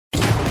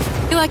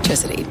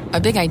Electricity, a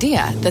big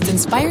idea that's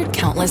inspired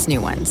countless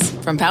new ones.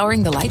 From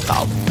powering the light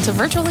bulb to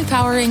virtually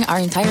powering our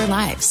entire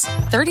lives.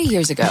 30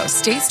 years ago,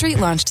 State Street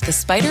launched the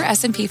SPDR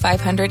S&P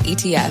 500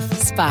 ETF,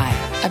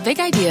 SPY. A big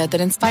idea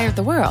that inspired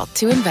the world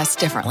to invest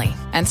differently.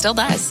 And still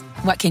does.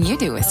 What can you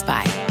do with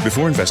SPY?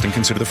 Before investing,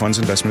 consider the fund's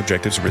investment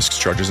objectives, risks,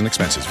 charges, and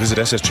expenses. Visit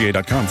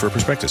ssga.com for a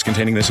prospectus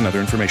containing this and other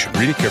information.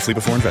 Read it carefully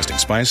before investing.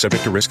 SPY is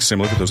subject to risks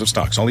similar to those of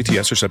stocks. All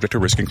ETFs are subject to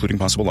risk, including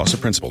possible loss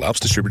of principal. Alps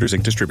Distributors,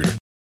 Inc. Distributor.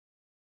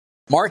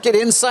 Market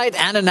insight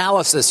and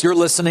analysis. You're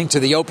listening to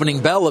the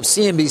opening bell of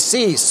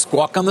CNBC's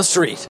Squawk on the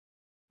Street.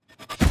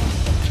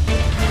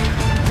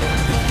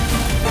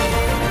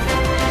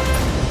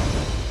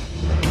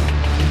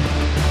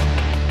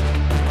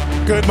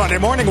 Good Monday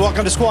morning.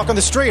 Welcome to Squawk on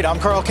the Street. I'm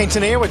Carl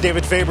Quintanilla with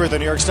David Faber of the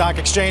New York Stock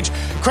Exchange.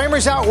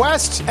 Cramer's out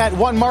west at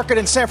One Market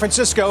in San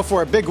Francisco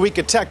for a big week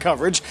of tech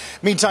coverage.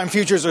 Meantime,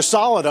 futures are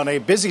solid on a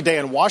busy day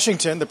in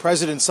Washington. The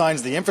president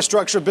signs the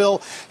infrastructure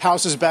bill.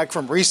 House is back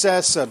from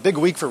recess. A big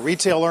week for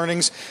retail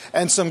earnings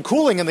and some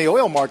cooling in the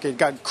oil market.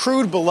 Got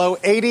crude below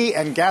 80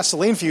 and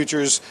gasoline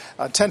futures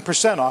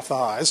 10% off the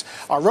highs.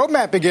 Our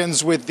roadmap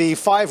begins with the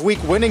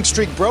 5-week winning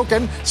streak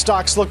broken.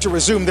 Stocks look to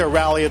resume their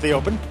rally at the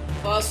open.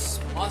 Plus,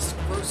 Musk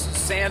versus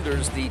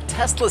Sanders, the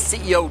Tesla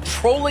CEO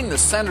trolling the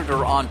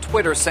senator on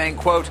Twitter saying,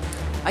 quote,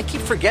 I keep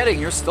forgetting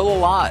you're still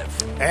alive.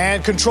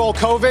 And control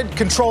COVID,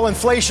 control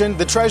inflation.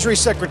 The Treasury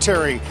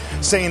Secretary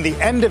saying the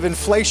end of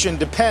inflation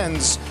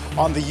depends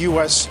on the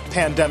U.S.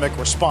 pandemic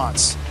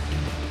response.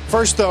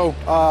 First, though,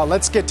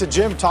 let's get to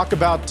Jim. Talk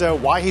about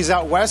why he's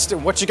out west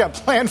and what you got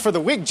planned for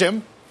the week,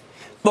 Jim.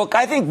 Look,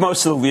 I think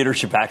most of the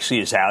leadership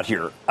actually is out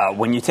here.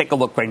 When you take a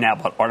look right now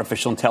about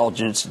artificial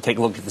intelligence, take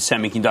a look at the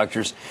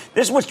semiconductors,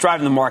 this is what's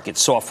driving the market,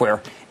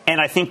 software.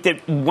 And I think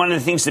that one of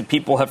the things that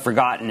people have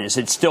forgotten is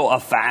it's still a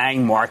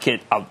FANG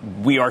market.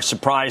 We are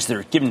surprised there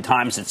are given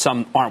times that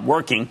some aren't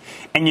working.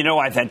 And, you know,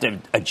 I've had to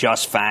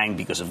adjust FANG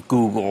because of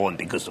Google and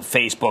because of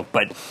Facebook.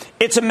 But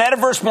it's a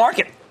metaverse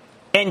market.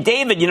 And,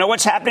 David, you know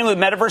what's happening with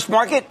the metaverse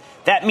market?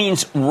 That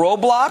means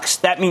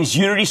Roblox, that means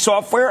Unity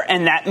software,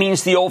 and that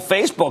means the old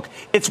Facebook.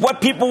 It's what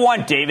people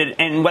want, David,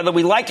 and whether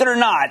we like it or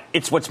not,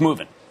 it's what's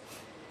moving.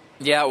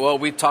 Yeah, well,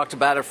 we've talked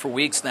about it for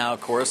weeks now,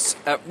 of course.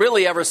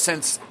 Really ever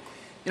since,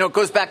 it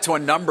goes back to a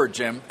number,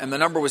 Jim, and the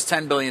number was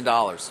 $10 billion.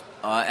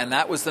 And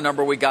that was the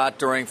number we got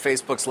during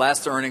Facebook's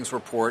last earnings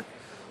report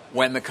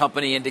when the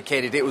company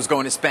indicated it was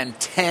going to spend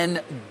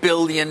 $10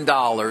 billion.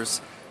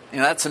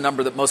 That's a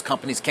number that most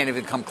companies can't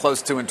even come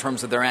close to in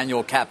terms of their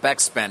annual CapEx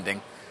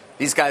spending.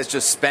 These guys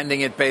just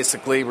spending it,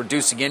 basically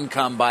reducing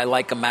income by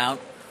like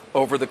amount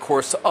over the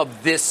course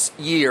of this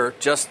year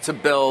just to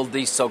build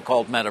the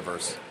so-called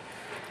metaverse.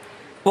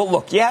 Well,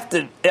 look,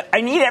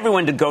 I need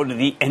everyone to go to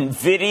the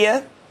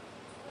NVIDIA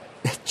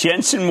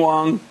Jensen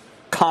Huang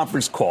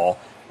conference call,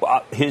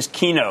 his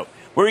keynote,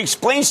 where he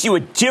explains to you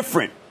a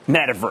different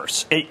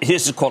metaverse.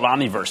 His is called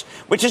Omniverse,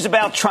 which is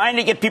about trying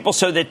to get people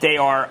so that they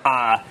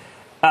are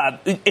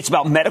it's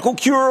about medical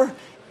cure.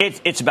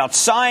 It's about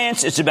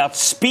science. It's about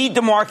speed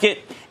to market.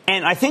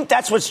 And I think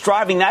that's what's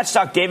driving that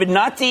stock, David,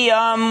 not the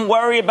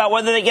worry about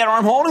whether they get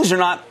ARM Holdings or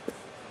not.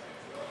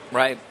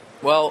 Right.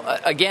 Well,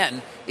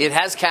 again, it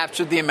has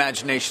captured the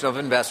imagination of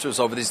investors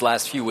over these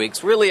last few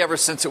weeks, really ever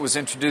since it was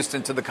introduced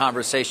into the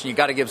conversation. You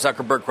got to give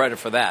Zuckerberg credit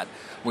for that.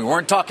 We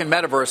weren't talking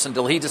metaverse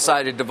until he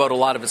decided to devote a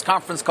lot of his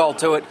conference call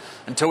to it,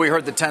 until we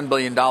heard the $10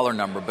 billion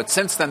number. But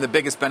since then, the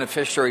biggest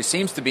beneficiary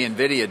seems to be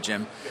NVIDIA,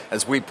 Jim,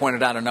 as we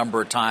pointed out a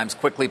number of times,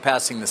 quickly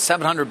passing the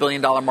 $700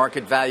 billion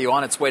market value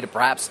on its way to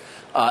perhaps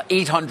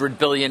 $800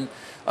 billion.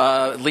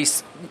 At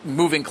least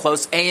moving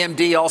close.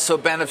 AMD also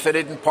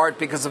benefited in part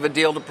because of a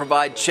deal to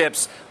provide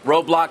chips.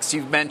 Roblox,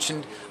 you've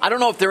mentioned. I don't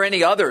know if there are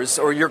any others,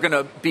 or you're going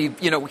to be,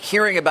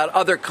 hearing about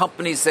other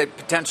companies that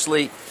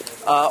potentially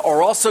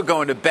are also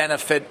going to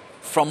benefit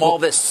from all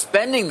this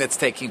spending that's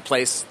taking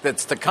place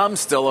that's to come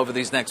still over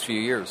these next few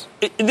years.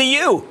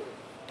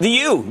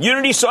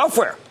 Unity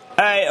software.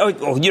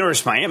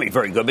 University of Miami,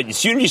 very good, but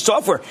it's Unity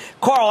software.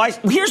 Carl,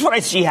 here's what I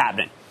see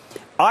happening.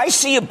 I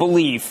see a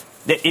belief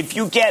that if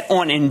you get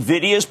on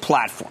NVIDIA's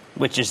platform,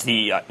 which is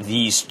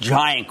these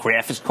giant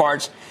graphics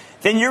cards,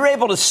 then you're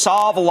able to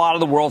solve a lot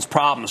of the world's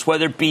problems,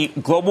 whether it be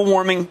global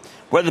warming,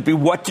 whether it be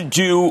what to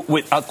do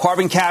with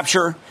carbon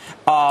capture,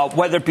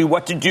 whether it be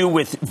what to do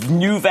with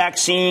new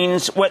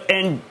vaccines.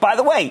 And by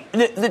the way,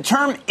 the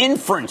term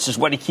inference is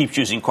what he keeps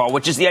using, Carl,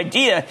 which is the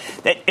idea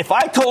that if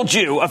I told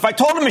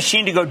a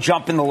machine to go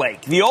jump in the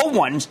lake, the old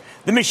ones,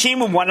 the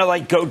machine would want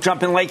to go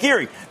jump in Lake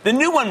Erie. The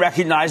new one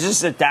recognizes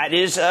that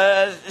is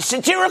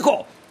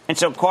satirical. And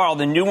so, Carl,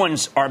 the new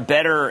ones are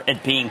better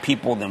at being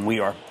people than we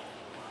are.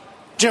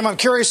 Jim, I'm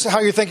curious how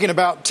you're thinking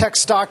about tech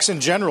stocks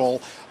in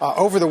general.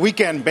 Over the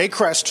weekend,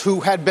 Baycrest, who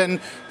had been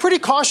pretty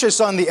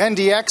cautious on the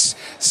NDX,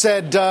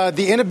 said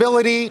the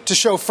inability to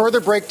show further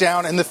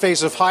breakdown in the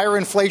face of higher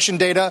inflation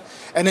data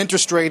and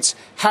interest rates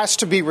has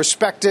to be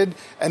respected,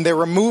 and they're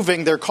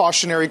removing their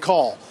cautionary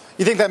call.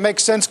 You think that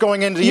makes sense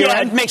going into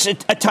year-end? Yeah, it makes a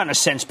ton of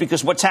sense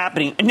because what's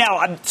happening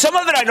now, some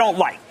of it I don't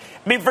like.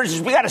 I mean, for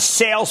instance, we got a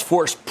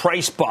Salesforce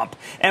price bump.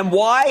 And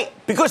why?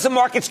 Because the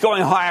market's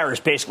going higher is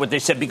basically what they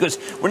said, because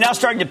we're now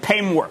starting to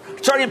pay more.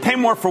 Starting to pay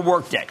more for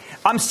Workday.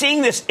 I'm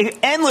seeing this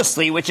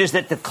endlessly, which is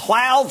that the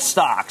cloud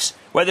stocks,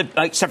 whether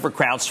except for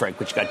CrowdStrike,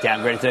 which got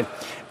downgraded today,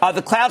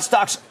 the cloud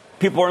stocks,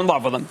 people are in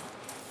love with them.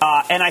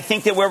 And I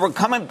think that where we're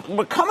coming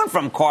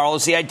from, Carl,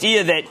 is the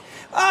idea that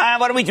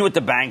what do we do with the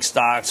bank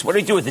stocks? What do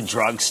we do with the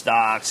drug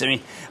stocks? I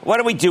mean, what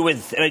do we do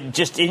with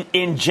just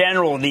in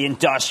general the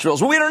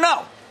industrials? Well, we don't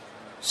know.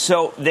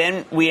 So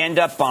then we end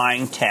up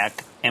buying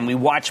tech, and we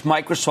watch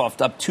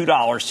Microsoft up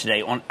 $2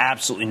 today on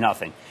absolutely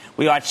nothing.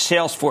 We watch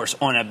Salesforce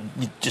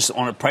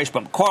on a price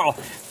bump. Carl,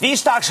 these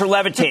stocks are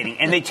levitating,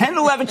 and they tend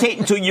to levitate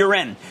until year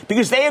end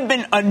because they have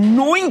been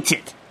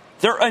anointed.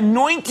 They're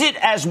anointed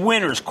as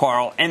winners,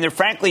 Carl, and there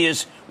frankly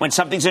is, when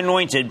something's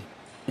anointed,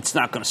 it's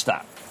not going to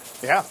stop.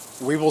 Yeah,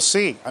 we will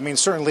see. I mean,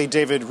 certainly,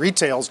 David,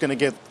 retail is going to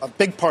get a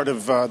big part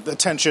of the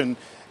attention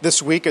this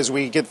week as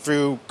we get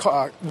through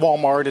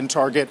Walmart and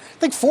Target. I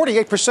think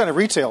 48% of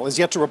retail is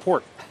yet to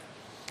report.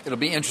 It'll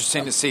be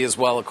interesting to see as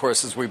well, of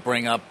course, as we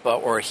bring up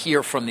or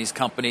hear from these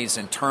companies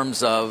in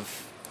terms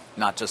of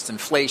not just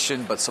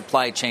inflation, but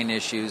supply chain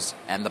issues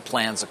and the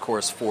plans, of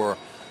course, for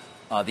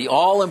the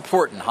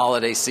all-important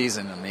holiday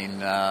season. I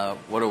mean,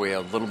 what are we, a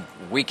little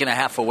week and a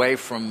half away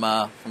from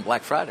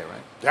Black Friday,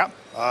 right? Yeah.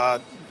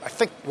 I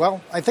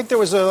think there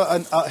was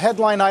a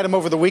headline item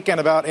over the weekend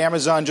about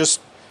Amazon just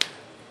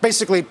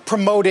basically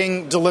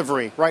promoting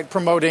delivery, right?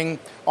 Promoting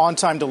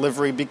on-time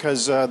delivery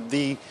because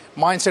the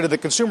mindset of the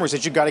consumer is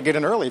that you've got to get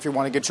in early if you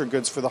want to get your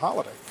goods for the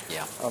holiday.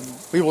 Yeah.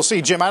 We will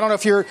see. Jim, I don't know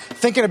if you're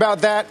thinking about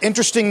that.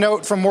 Interesting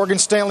note from Morgan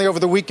Stanley over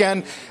the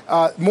weekend.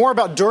 More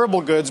about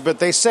durable goods, but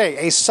they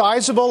say a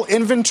sizable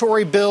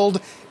inventory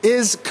build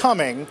is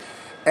coming.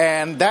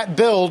 And that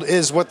build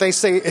is what they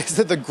say is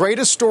the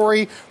greatest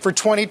story for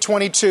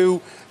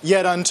 2022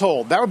 yet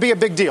untold. That would be a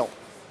big deal.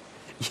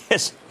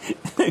 Yes,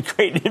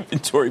 great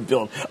inventory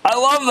build. I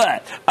love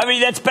that. I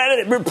mean, that's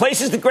better. It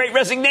replaces the Great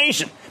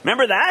Resignation.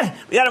 Remember that?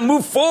 We got to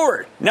move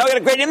forward. Now we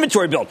got a great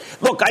inventory build.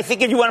 Look, I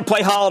think if you want to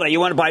play holiday, you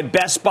want to buy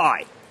Best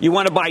Buy, you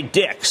want to buy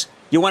Dick's,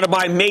 you want to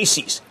buy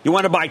Macy's, you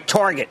want to buy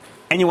Target,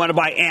 and you want to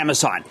buy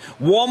Amazon.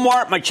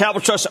 Walmart, my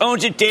Travel Trust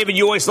owns it. David,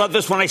 you always love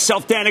this when I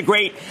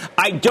self-denigrate.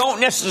 I don't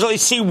necessarily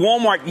see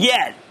Walmart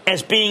yet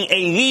as being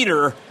a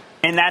leader,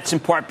 and that's in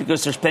part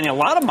because they're spending a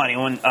lot of money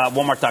on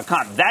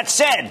Walmart.com. That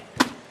said,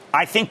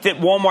 I think that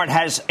Walmart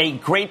has a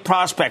great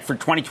prospect for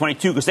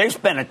 2022 because they've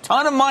spent a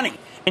ton of money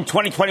in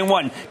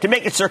 2021 to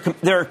make it so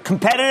they're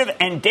competitive.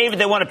 And, David,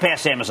 they want to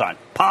pass Amazon.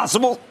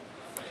 Possible?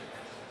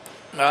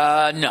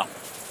 No.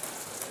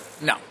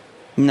 No.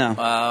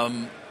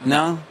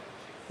 No.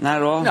 Not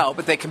at all? No,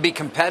 but they can be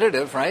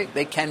competitive, right?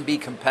 They can be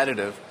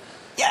competitive.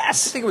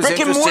 Yes. I think it was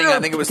interesting. I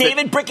think it was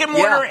David, brick and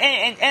mortar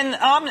and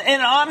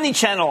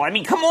omnichannel. I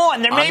mean, come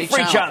on. They're made for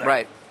each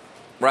other.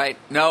 Right.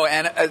 No,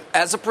 and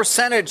as a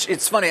percentage,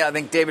 it's funny. I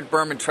think David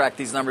Berman tracked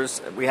these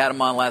numbers. We had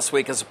him on last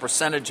week. As a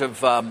percentage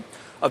of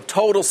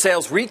total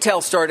sales,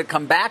 retail started to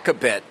come back a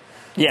bit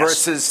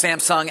versus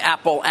Samsung,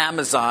 Apple,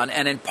 Amazon.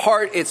 And in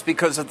part, it's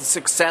because of the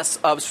success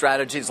of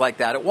strategies like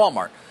that at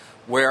Walmart,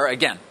 where,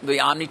 again, the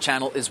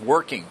omnichannel is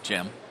working,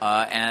 Jim.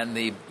 And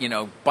the,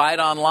 buy it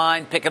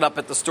online, pick it up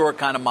at the store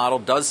kind of model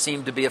does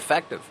seem to be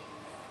effective.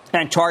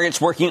 And Target's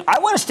working. I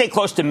want to stay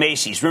close to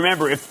Macy's.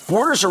 Remember, if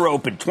borders are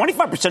open,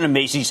 25% of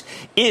Macy's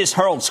is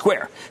Herald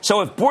Square.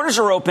 So if borders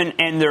are open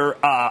and their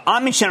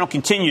omnichannel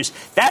continues,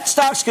 that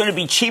stock's going to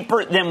be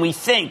cheaper than we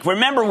think.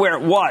 Remember where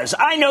it was.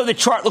 I know the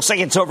chart looks like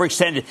it's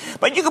overextended,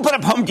 but you can put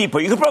up Home Depot,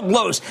 you can put up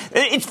Lowe's.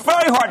 It's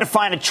very hard to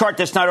find a chart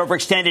that's not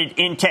overextended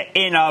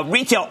in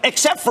retail,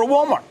 except for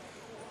Walmart.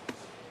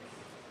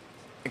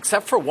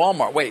 Except for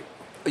Walmart. Wait,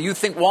 you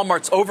think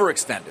Walmart's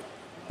overextended?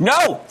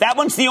 No, that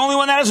one's the only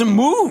one that hasn't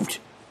moved.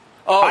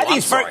 Oh, I'm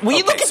sorry. Will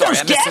you look at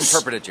those guests? I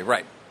misinterpreted you,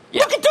 right.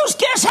 Yeah. Look at those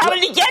guests. How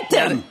did he get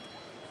them?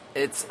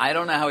 I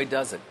don't know how he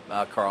does it,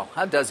 Carl.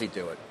 How does he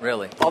do it,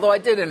 really? Although I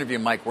did interview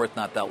Mike Wirth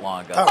not that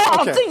long ago.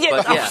 Oh, okay.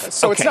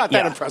 It's not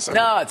that impressive.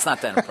 No, it's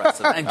not that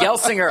impressive. And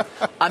Gelsinger,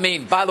 I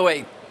mean, by the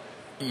way,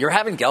 you're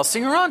having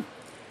Gelsinger on?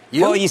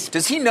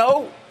 Does he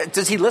know?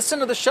 Does he listen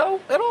to the show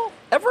at all,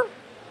 ever?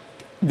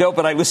 No,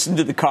 but I listened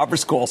to the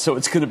conference call, so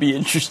it's going to be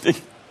interesting.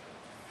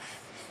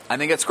 I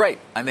think it's great.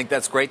 I think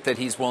that's great that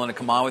he's willing to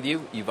come on with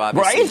you. You've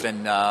obviously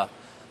been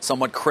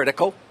somewhat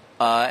critical,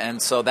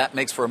 and so that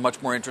makes for a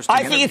much more interesting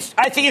interview.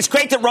 I think it's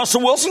great that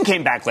Russell Wilson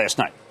came back last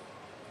night.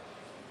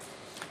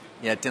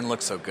 Yeah, it didn't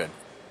look so good.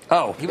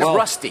 Oh, he was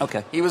rusty.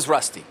 Okay, he was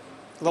rusty.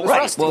 A little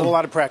rusty. A little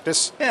out of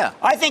practice. Yeah,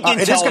 I think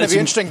it is going to be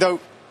interesting,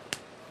 though.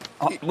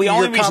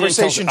 Your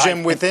conversation,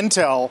 Jim, with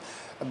Intel,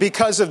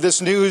 because of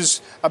this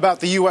news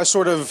about the U.S.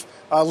 sort of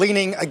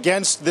leaning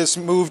against this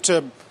move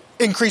to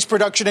increase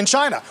production in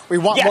China. We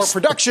want more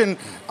production.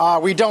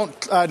 We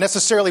don't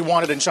necessarily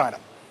want it in China.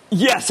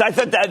 Yes, I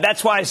thought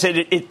that's why I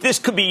said this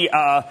could be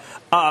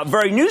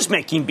very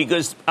newsmaking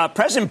because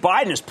President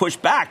Biden has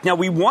pushed back. Now,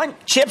 we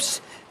want chips,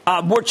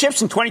 more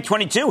chips in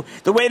 2022.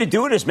 The way to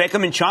do it is make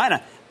them in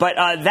China. But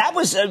that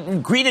was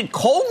greeted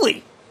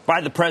coldly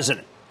by the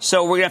president.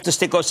 So we're going to have to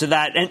stay close to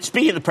that. And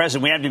speaking of the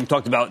president, we haven't even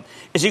talked about,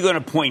 is he going to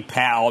appoint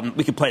Powell? And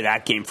we could play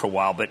that game for a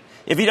while. But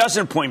if he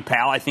doesn't appoint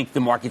Powell, I think the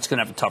market's going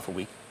to have a tougher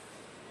week.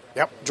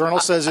 Yep. Journal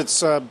says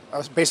it's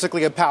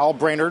basically a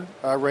Powell-Brainerd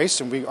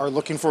race, and we are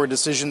looking for a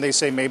decision, they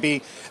say,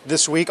 maybe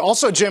this week.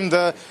 Also, Jim,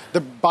 the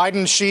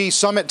Biden-Xi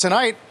summit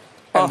tonight,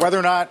 and whether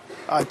or not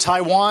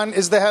Taiwan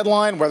is the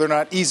headline, whether or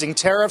not easing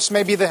tariffs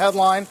may be the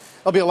headline.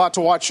 There'll be a lot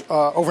to watch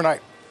overnight.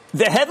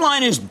 The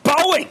headline is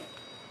Boeing.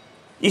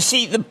 You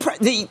see,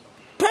 the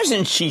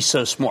President Xi's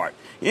so smart.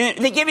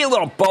 They give you a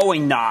little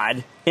Boeing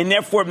nod, and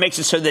therefore it makes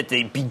it so that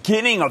the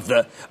beginning of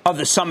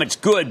the summit's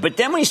good. But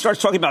then when he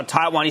starts talking about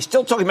Taiwan, he's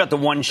still talking about the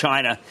one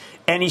China,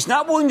 and he's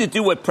not willing to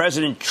do what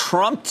President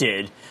Trump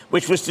did,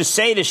 which was to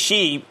say to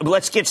Xi,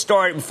 let's get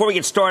started. Before we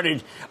get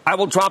started, I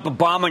will drop a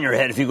bomb on your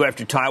head if you go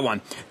after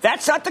Taiwan.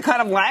 That's not the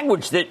kind of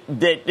language that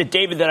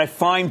David, that I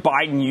find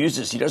Biden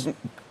uses. He doesn't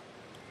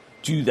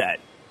do that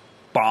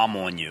bomb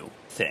on you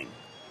thing,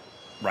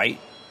 right?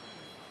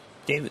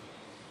 David?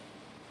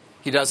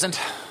 He doesn't?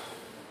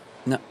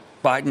 No,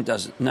 Biden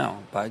doesn't.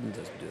 No, Biden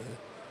doesn't do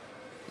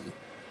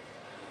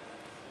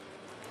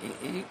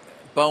that.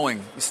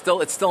 Boeing, it's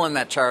still in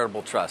that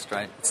charitable trust,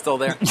 right? It's still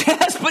there?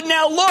 Yes, but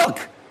now look.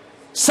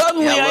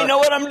 Suddenly I know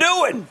what I'm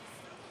doing.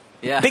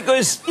 Yeah.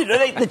 Because,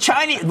 the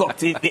Chinese, look,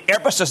 the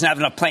Airbus doesn't have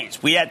enough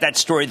planes. We had that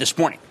story this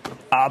morning.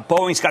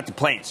 Boeing's got the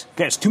planes.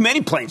 There's too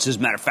many planes, as a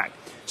matter of fact.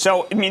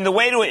 So, I mean, the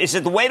way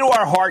to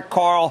our heart,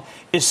 Carl,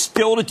 is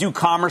still to do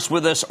commerce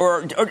with us,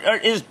 or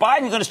is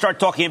Biden going to start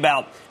talking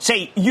about,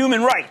 say,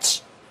 human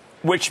rights,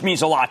 which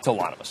means a lot to a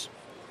lot of us?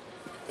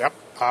 Yep.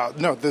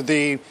 No,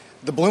 the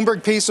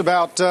Bloomberg piece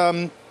about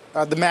the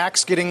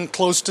MAX getting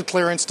close to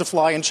clearance to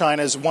fly in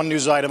China is one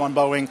news item on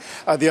Boeing.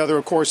 The other,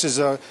 of course, is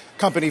a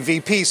company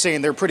VP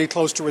saying they're pretty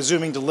close to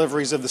resuming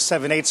deliveries of the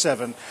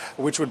 787,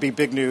 which would be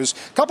big news.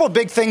 A couple of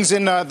big things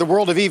in the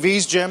world of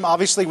EVs, Jim.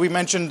 Obviously, we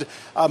mentioned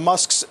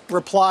Musk's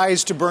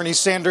replies to Bernie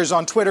Sanders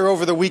on Twitter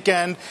over the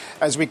weekend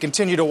as we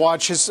continue to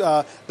watch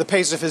the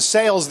pace of his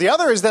sales. The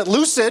other is that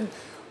Lucid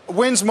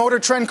wins Motor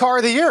Trend Car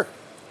of the Year.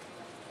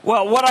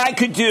 Well, what I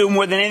could do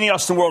more than anything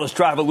else in the world is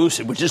drive a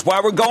Lucid, which is why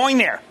we're going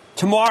there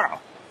tomorrow.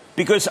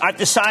 Because I've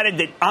decided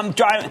that I'm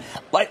driving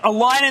like a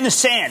line in the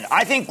sand.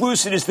 I think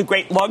Lucid is the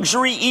great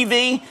luxury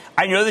EV.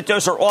 I know that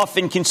those are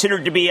often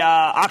considered to be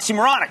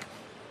oxymoronic,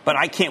 but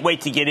I can't wait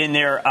to get in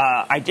there.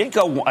 I did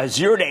go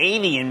 0 to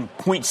 80 in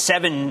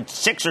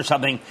 0.76 or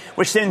something,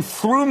 which then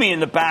threw me in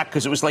the back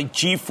because it was like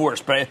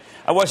G-force, but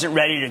I wasn't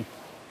ready for it.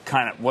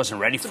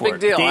 It's a big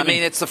deal. David? I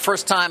mean, it's the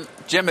first time,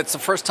 Jim, a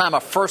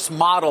first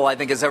model, I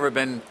think, has ever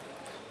been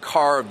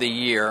car of the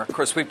year. Of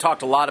course, we've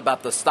talked a lot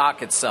about the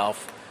stock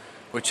itself,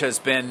 which has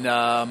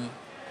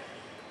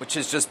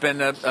just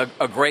been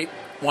a great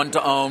one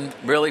to own,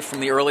 really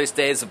from the earliest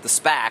days of the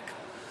SPAC.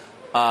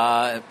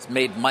 It's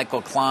made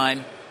Michael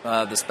Klein,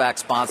 the SPAC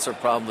sponsor,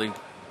 probably $1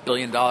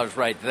 billion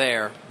right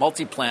there.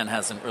 Multiplan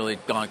hasn't really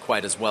gone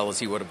quite as well as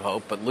he would have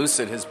hoped, but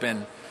Lucid has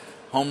been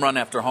home run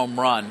after home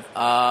run.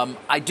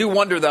 I do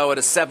wonder, though, at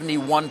a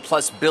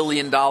 $71+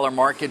 billion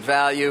market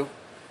value,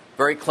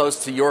 very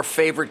close to your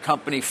favorite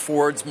company,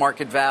 Ford's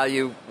market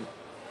value.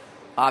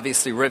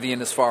 Obviously, Rivian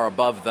is far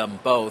above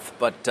them both,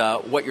 but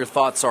what your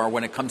thoughts are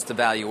when it comes to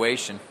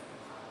valuation?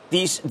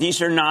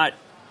 These are not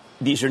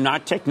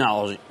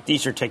technology.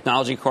 These are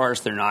technology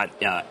cars. They're not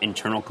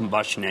internal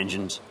combustion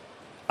engines.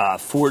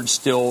 Ford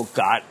still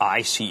got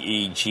ICE.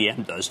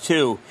 GM does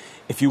too.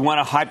 If you want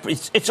a high,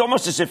 it's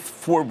almost as if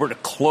Ford were to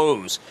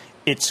close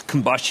its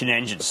combustion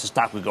engines, the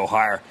stock would go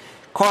higher.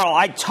 Carl,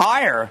 I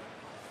tire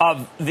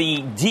of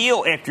the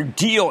deal after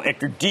deal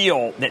after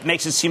deal that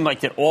makes it seem like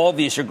that all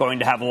these are going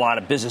to have a lot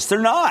of business. They're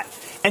not.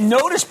 And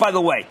notice, by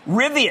the way,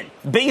 Rivian,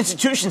 big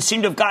institutions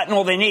seem to have gotten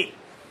all they need.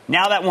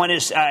 Now that one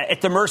is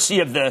at the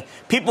mercy of the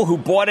people who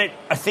bought it,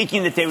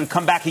 thinking that they would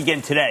come back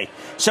again today.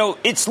 So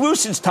it's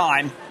Lucid's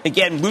time.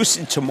 Again,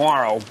 Lucid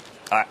tomorrow.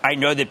 I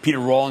know that Peter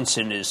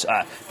Rawlinson is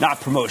not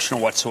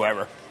promotional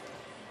whatsoever.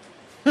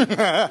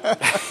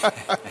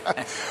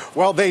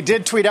 Well, they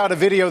did tweet out a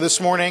video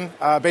this morning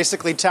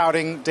basically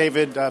touting,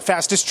 David,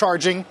 fastest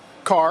charging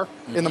car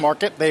in the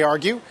market, they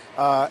argue,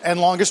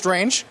 and longest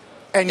range,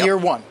 and year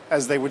one,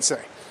 as they would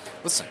say.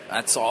 Listen,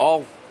 that's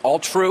all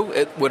true,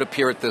 it would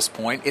appear at this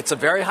point. It's a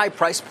very high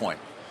price point.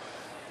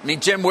 I mean,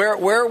 Jim, where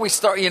are we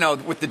start,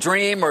 with the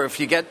Dream, or if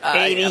you get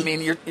 80. I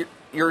mean,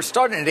 you're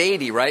starting at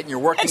 80, right? And you're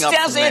working up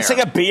from there. It's like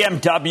a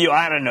BMW.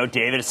 I don't know,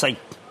 David. It's like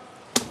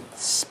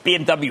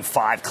BMW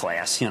 5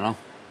 class,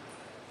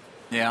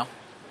 Yeah.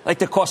 Like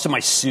the cost of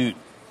my suit.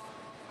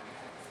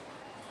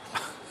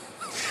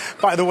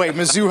 By the way,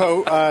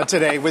 Mizuho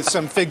today with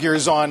some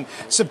figures on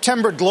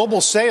September global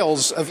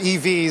sales of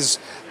EVs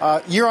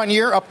year on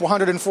year up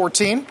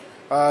 114 to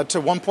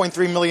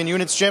 1.3 million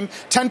units, Jim.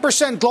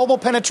 10% global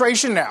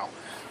penetration now.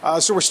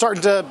 So we're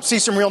starting to see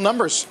some real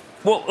numbers.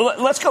 Well,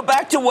 let's go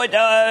back to what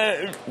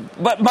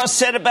Musk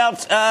said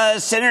about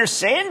Senator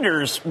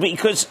Sanders,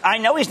 because I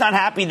know he's not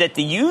happy that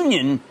the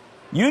union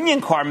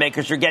car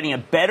makers are getting a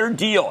better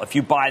deal if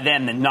you buy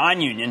them than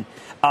non-union,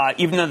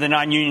 even though the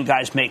non-union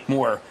guys make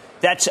more.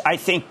 I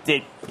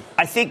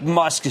think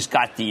Musk has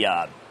got the.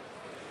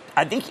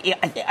 I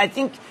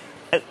think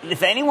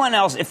if anyone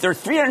else, if there are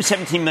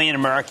 317 million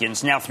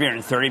Americans, now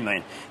 330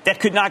 million, that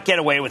could not get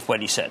away with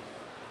what he said.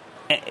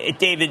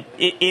 David,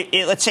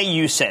 let's say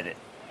you said it.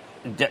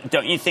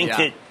 Don't you think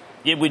that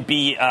it would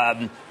be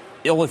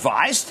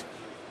ill-advised?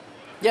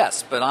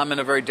 Yes, but I'm in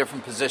a very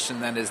different position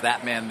than is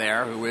that man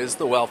there, who is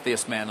the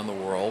wealthiest man in the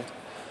world,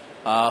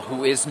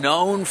 who is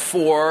known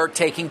for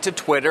taking to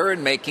Twitter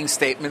and making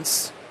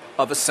statements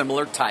of a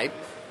similar type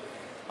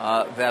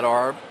that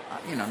are,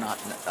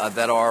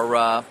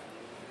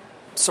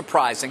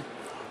 surprising.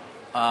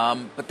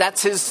 But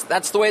that's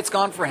the way it's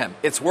gone for him.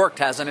 It's worked,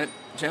 hasn't it,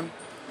 Jim?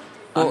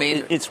 Well, I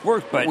mean, it's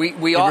worked, but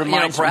we all,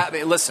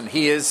 listen,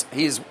 he's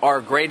our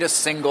greatest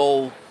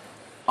single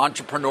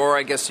entrepreneur,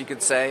 I guess you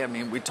could say. I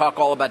mean, we talk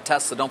all about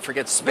Tesla. Don't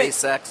forget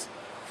SpaceX.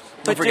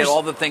 Don't forget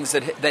all the things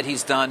that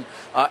he's done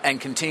and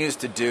continues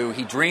to do.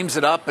 He dreams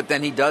it up, but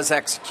then he does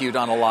execute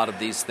on a lot of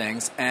these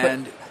things.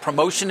 And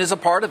promotion is a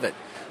part of it.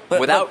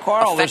 Without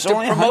Carl, effective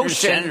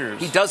promotion,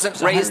 he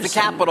doesn't raise the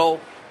capital.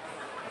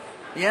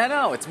 Yeah,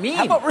 no, it's mean.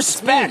 How about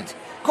respect?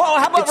 Carl,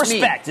 how about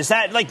respect? Does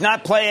that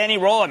not play any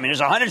role? I mean, there's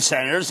 100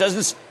 senators.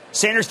 Doesn't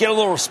Sanders get a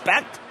little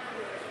respect?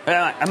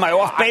 Am I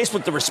off base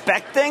with the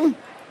respect thing?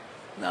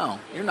 No,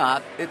 you're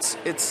not.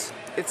 It's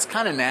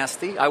kind of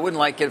nasty. I wouldn't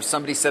like it if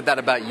somebody said that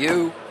about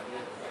you.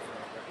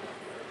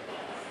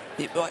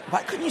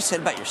 Why couldn't you say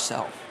it about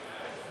yourself?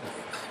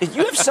 Do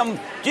you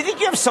think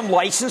you have some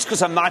license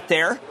because I'm not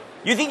there?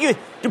 Do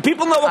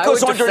people know what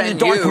goes on during the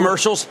dark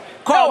commercials?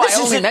 Carl, this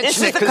is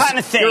the kind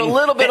of thing. You're a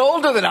little bit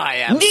older than I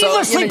am.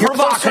 Needlessly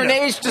provocative.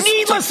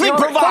 Needlessly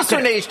closer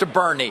in age to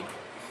Bernie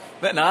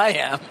than I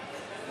am.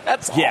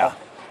 That's all. Yeah.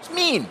 It's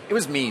mean. It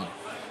was mean.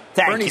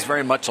 Bernie's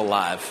very much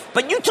alive.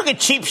 But you took a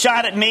cheap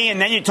shot at me,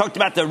 and then you talked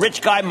about the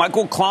rich guy,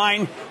 Michael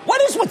Klein.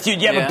 What is with you?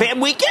 Do you have a bad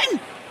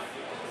weekend?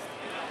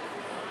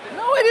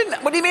 No, I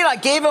didn't. What do you mean? I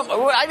gave him.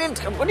 I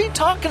didn't. What are you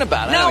talking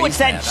about? No, it's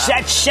that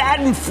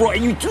Schadenfreude.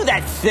 You do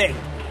that thing.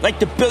 Like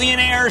the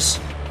billionaires.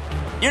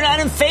 You're not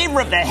in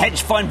favor of the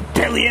hedge fund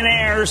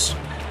billionaires.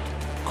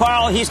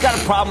 Carl, he's got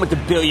a problem with the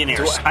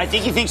billionaires. I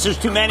think he thinks there's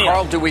too many.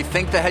 Carl, do we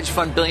think the hedge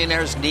fund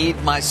billionaires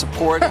need my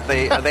support? Are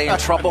they in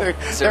trouble?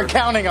 They're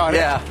counting on it.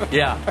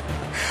 Yeah.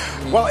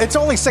 Well, it's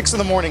only 6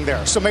 a.m.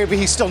 there, so maybe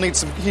he still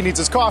needs he needs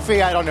his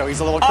coffee. I don't know. He's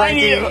a little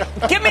cranky.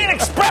 Give me an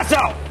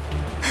espresso.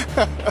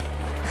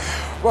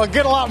 Well,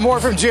 get a lot more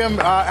from Jim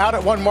out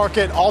at One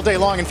Market all day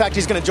long. In fact,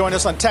 he's going to join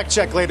us on Tech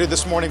Check later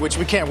this morning, which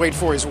we can't wait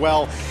for as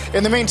well.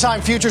 In the meantime,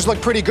 futures look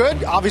pretty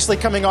good, obviously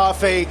coming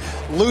off a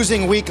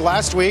losing week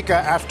last week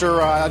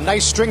after a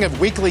nice string of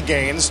weekly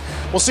gains.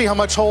 We'll see how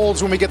much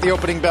holds when we get the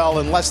opening bell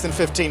in less than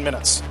 15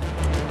 minutes.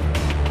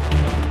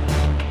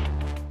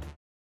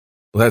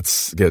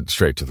 Let's get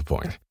straight to the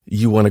point.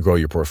 You want to grow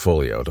your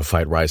portfolio to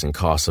fight rising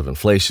costs of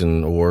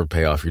inflation or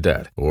pay off your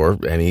debt or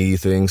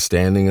anything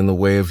standing in the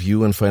way of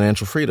you and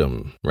financial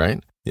freedom,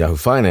 right? Yahoo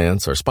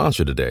Finance, our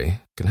sponsor today,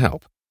 can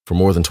help. For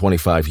more than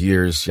 25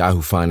 years,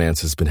 Yahoo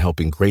Finance has been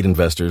helping great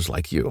investors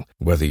like you.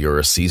 Whether you're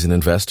a seasoned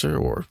investor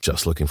or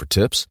just looking for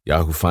tips,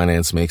 Yahoo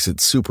Finance makes it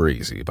super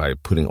easy by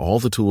putting all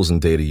the tools and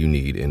data you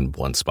need in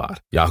one spot.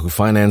 Yahoo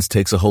Finance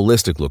takes a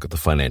holistic look at the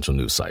financial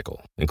news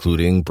cycle,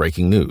 including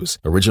breaking news,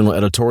 original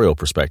editorial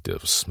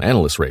perspectives,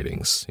 analyst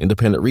ratings,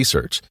 independent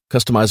research,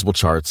 customizable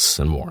charts,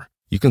 and more.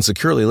 You can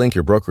securely link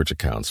your brokerage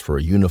accounts for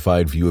a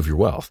unified view of your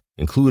wealth,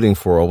 including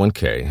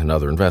 401k and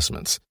other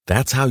investments.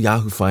 That's how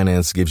Yahoo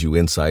Finance gives you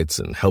insights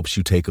and helps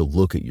you take a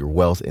look at your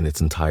wealth in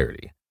its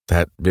entirety.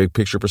 That big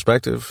picture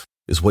perspective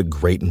is what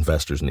great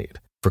investors need.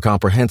 For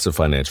comprehensive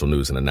financial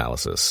news and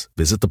analysis,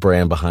 visit the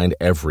brand behind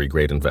every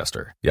great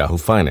investor,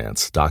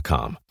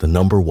 yahoofinance.com, the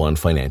 #1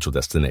 financial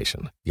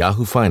destination,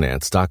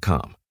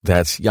 yahoofinance.com.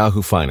 That's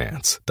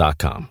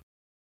yahoofinance.com.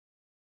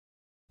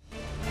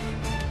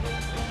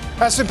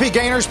 S&P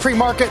gainers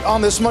pre-market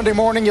on this Monday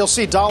morning. You'll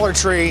see Dollar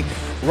Tree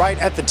right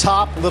at the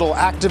top. Little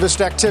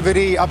activist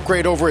activity,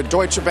 upgrade over at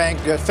Deutsche Bank.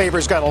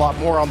 Faber's got a lot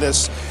more on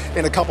this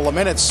in a couple of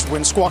minutes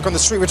when Squawk on the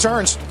Street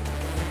returns.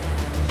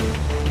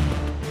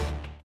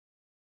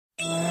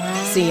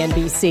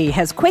 CNBC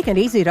has quick and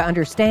easy to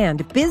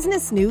understand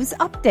business news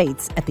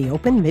updates at the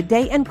open,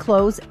 midday, and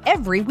close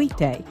every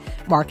weekday.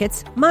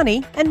 Markets,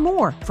 money, and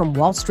more from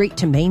Wall Street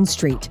to Main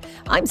Street.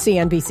 I'm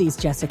CNBC's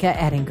Jessica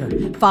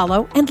Ettinger.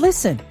 Follow and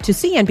listen to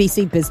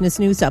CNBC Business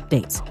News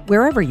Updates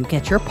wherever you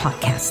get your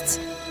podcasts.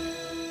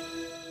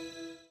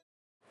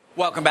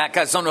 Welcome back,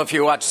 guys. I don't know if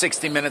you watched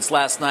 60 Minutes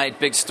last night.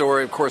 Big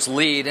story, of course,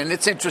 lead. And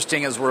it's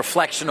interesting as a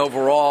reflection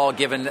overall,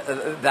 given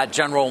that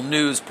general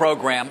news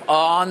program,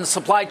 on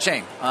supply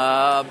chain.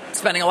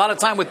 Spending a lot of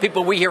time with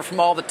people we hear from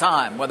all the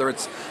time, whether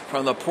it's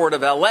from the Port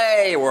of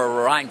L.A.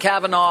 or Ryan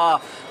Kavanaugh.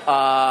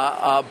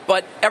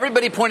 But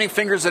everybody pointing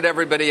fingers at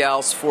everybody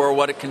else for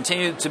what it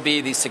continued to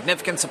be the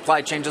significant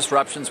supply chain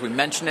disruptions. We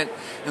mentioned it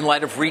in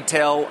light of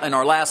retail in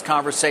our last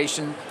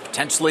conversation,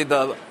 potentially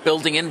the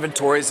building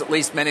inventories, at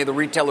least many of the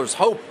retailers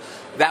hope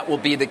that will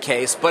be the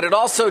case. But it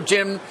also,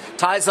 Jim,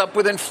 ties up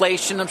with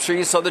inflation. I'm sure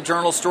you saw the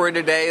Journal story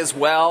today as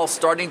well,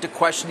 starting to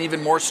question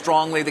even more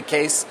strongly the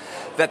case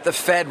that the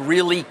Fed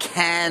really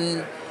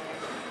can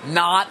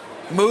not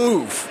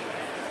move.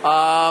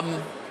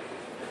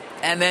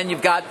 And then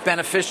you've got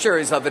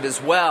beneficiaries of it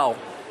as well.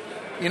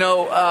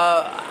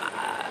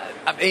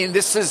 I mean,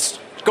 this is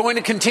going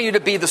to continue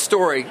to be the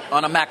story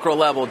on a macro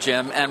level,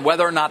 Jim, and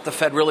whether or not the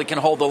Fed really can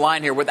hold the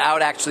line here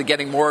without actually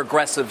getting more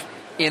aggressive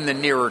in the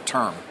nearer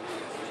term.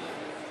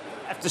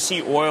 I have to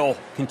see oil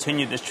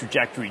continue this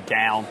trajectory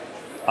down.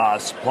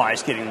 Supply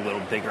is getting a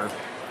little bigger.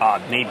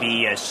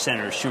 Maybe, as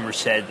Senator Schumer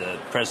said, the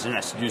president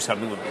has to do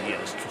something with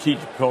the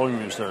Strategic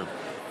Petroleum Reserve.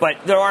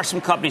 But there are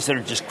some companies that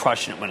are just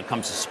crushing it when it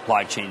comes to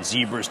supply chain.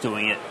 Zebra's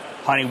doing it.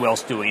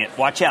 Honeywell's doing it.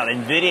 Watch out.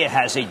 NVIDIA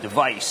has a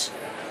device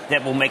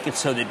that will make it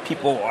so that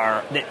people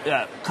are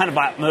kind of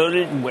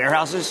outmoded in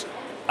warehouses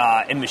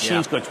and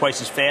machines go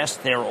twice as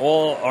fast. They're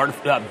all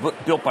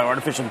built by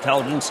artificial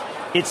intelligence.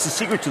 It's the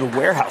secret to the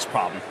warehouse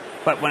problem.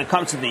 But when it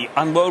comes to the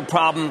unload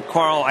problem,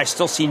 Carl, I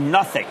still see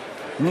nothing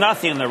on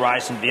the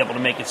horizon to be able to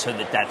make it so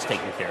that that's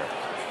taken care of.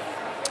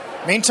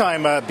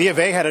 Meantime, B of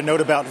A had a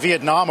note about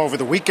Vietnam over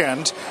the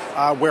weekend,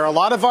 where a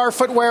lot of our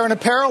footwear and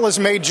apparel is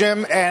made,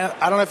 Jim. And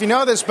I don't know if you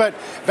know this, but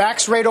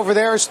vax rate over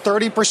there is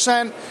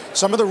 30%.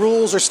 Some of the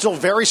rules are still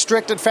very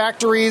strict at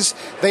factories.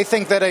 They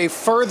think that a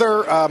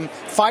further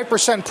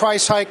 5%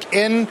 price hike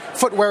in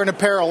footwear and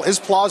apparel is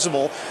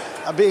plausible.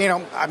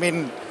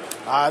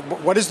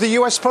 What is the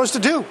U.S. supposed to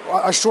do,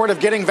 short of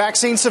getting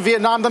vaccines to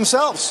Vietnam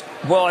themselves?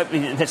 Well, I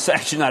mean, that's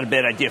actually not a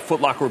bad idea. Foot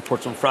Locker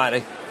reports on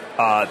Friday.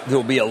 There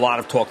will be a lot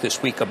of talk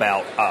this week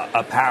about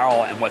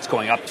apparel and what's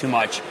going up too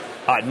much.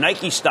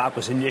 Nike stock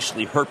was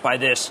initially hurt by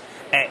this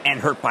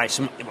and hurt by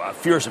some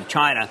fears of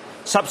China.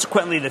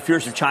 Subsequently, the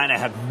fears of China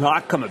have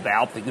not come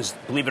about because,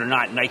 believe it or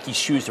not, Nike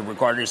shoes are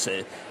regarded as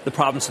the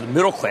problems of the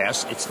middle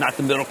class. It's not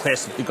the middle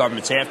class that the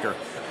government's after.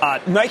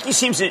 Nike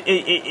seems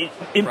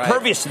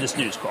impervious to this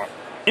news, Carl.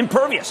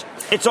 Impervious.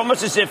 It's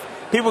almost as if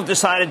people have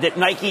decided that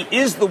Nike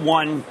is the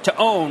one to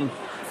own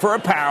for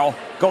apparel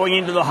going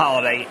into the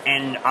holiday,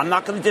 and I'm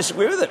not going to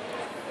disagree with it.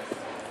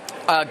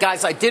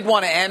 Guys, I did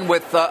want to end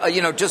with,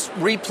 just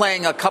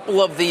replaying a couple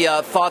of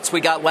the thoughts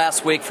we got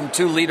last week from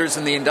two leaders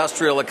in the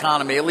industrial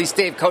economy. At least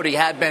Dave Cote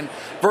had been.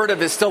 Vertiv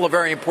is still a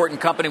very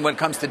important company when it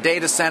comes to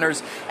data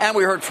centers. And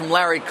we heard from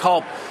Larry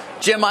Culp.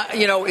 Jim,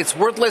 it's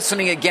worth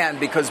listening again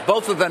because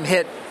both of them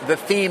hit the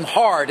theme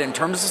hard in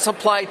terms of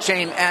supply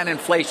chain and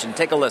inflation.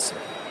 Take a listen.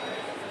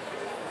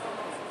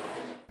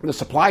 The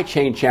supply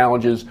chain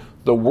challenges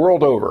the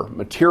world over,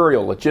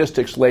 material,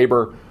 logistics,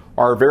 labor,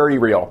 are very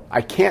real.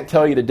 I can't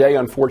tell you today,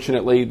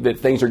 unfortunately, that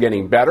things are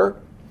getting better.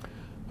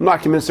 I'm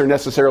not convinced they're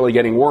necessarily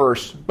getting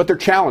worse, but they're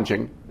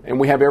challenging, and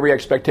we have every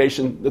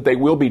expectation that they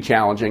will be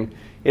challenging,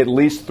 at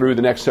least through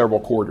the next several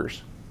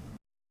quarters.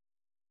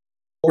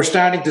 We're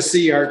starting to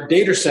see our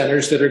data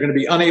centers that are going to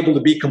be unable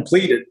to be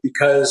completed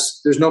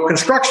because there's no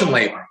construction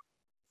labor.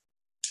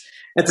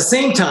 At the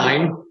same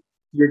time,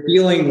 you're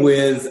dealing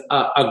with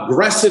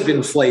aggressive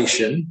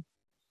inflation.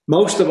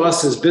 Most of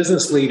us as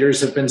business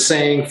leaders have been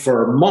saying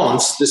for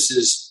months, this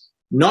is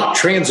not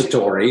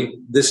transitory.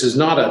 This is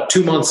not a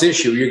 2 months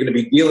issue. You're going to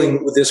be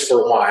dealing with this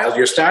for a while.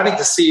 You're starting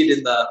to see it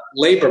in the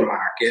labor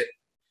market.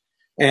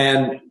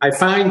 And I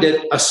find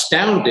it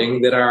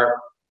astounding that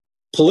our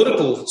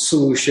political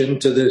solution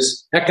to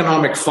this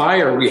economic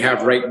fire we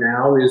have right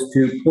now is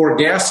to pour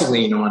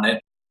gasoline on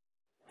it.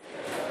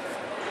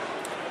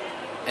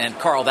 And,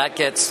 Carl, that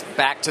gets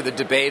back to the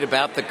debate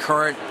about the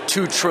current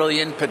 $2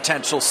 trillion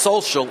potential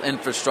social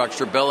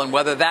infrastructure bill and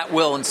whether that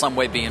will in some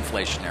way be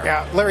inflationary.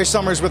 Yeah, Larry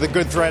Summers with a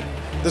good thread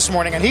this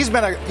morning. And he's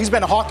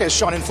been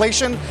hawkish on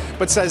inflation,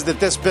 but says that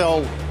this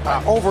bill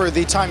over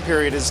the time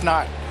period is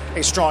not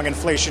a strong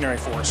inflationary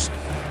force.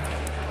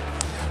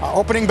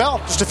 Opening bell,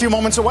 just a few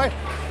moments away.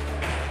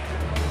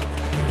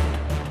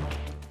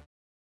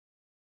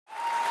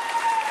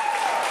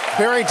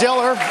 Barry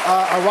Diller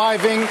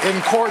arriving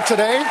in court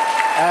today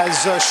as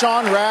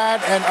Sean Rad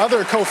and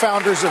other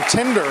co-founders of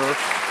Tinder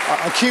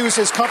accuse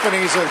his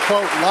companies of,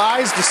 quote,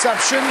 lies,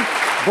 deception,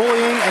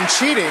 bullying, and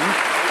cheating,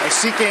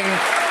 seeking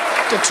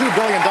up to $2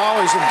 billion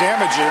of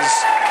damages,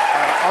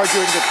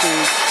 arguing that the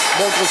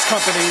mogul's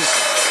companies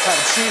have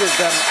cheated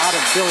them out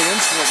of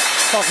billions. We'll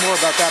talk more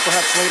about that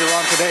perhaps later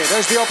on today.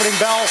 There's the opening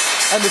bell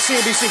and the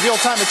CNBC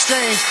Real-Time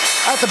Exchange.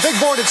 At the big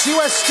board, it's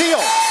U.S.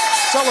 Steel,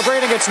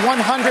 celebrating its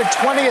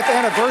 120th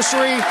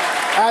anniversary.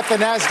 At the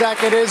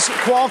NASDAQ, it is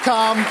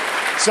Qualcomm,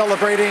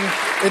 celebrating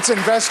its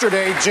Investor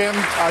Day. Jim,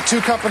 two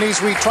companies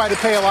we try to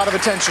pay a lot of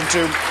attention to.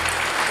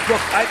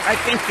 Look, I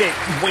think that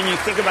when you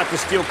think about the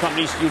steel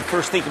companies, you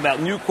first think about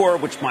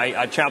Nucor, which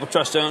my Travel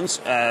Trust owns,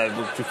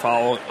 which we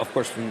follow, of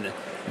course, from the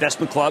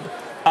Investment Club.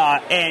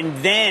 And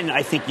then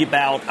I think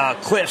about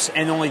Cliffs,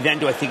 and only then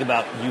do I think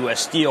about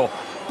U.S. Steel.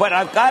 But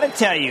I've got to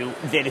tell you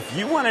that if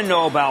you want to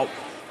know about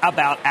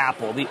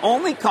Apple, the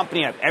only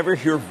company I've ever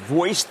heard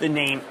voice the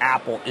name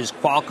Apple is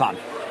Qualcomm.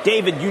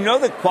 David, you know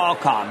that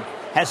Qualcomm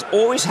has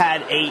always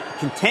had a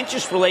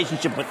contentious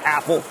relationship with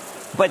Apple,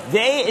 but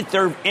they, at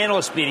their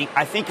analyst meeting,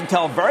 I think can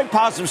tell a very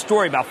positive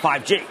story about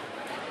 5G.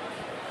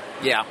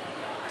 Yeah.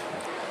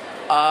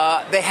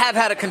 They have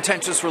had a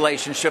contentious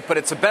relationship, but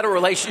it's a better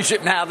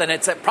relationship now than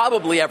it's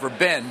probably ever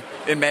been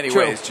in many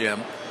ways, Jim.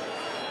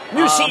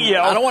 New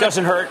CEO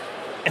doesn't hurt.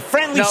 A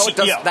friendly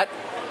CEO.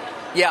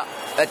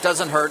 That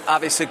doesn't hurt.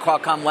 Obviously,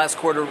 Qualcomm last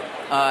quarter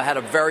had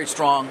a very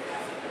strong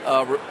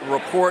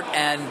report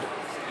and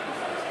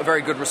a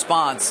very good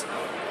response.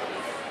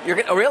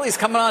 Really, he's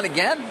coming on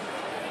again?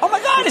 Oh, my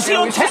God. Is he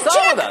on Tech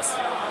Check? With us.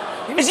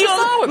 Is he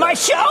on my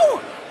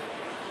show?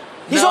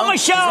 He's on my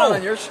show. He's not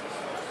on yours.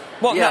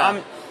 Well, yeah.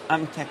 No,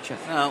 I'm Tech Check.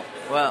 No,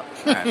 well,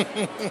 all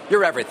right.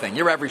 You're everything.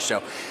 You're every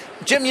show.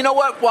 Jim, you know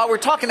what? While we're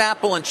talking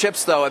Apple and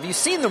chips, though, have you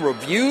seen the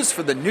reviews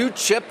for the new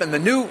chip and the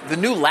new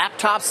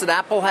laptops that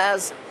Apple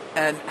has,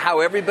 and how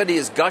everybody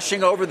is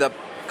gushing over the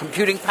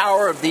computing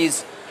power of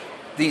these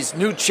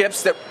new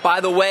chips that,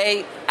 by the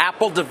way,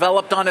 Apple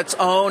developed on its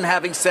own,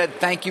 having said,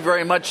 thank you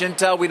very much,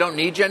 Intel, we don't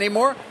need you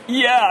anymore?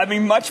 Yeah, I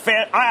mean, much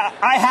faster.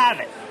 I have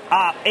it.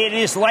 It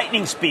is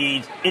lightning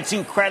speed. It's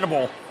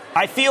incredible.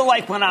 I feel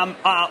like when I'm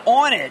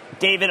on it,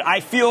 David, I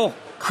feel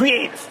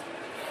creative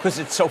because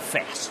it's so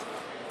fast.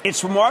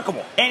 It's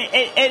remarkable.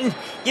 And,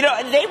 you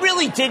know, they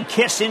really did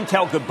kiss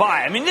Intel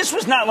goodbye. I mean, this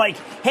was not like,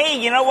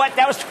 hey, you know what,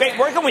 that was great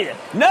working with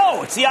you.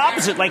 No, it's the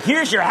opposite. Like,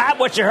 here's your hat,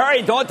 what's your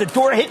hurry, don't let the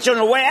door hit you on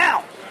the way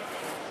out.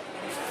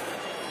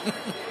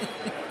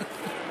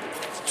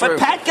 But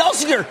Pat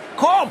Gelsinger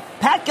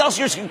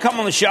can come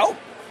on the show,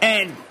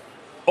 and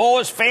all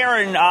is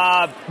fair in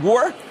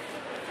war,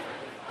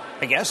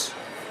 I guess.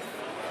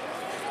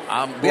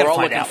 We're all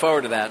looking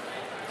forward to that.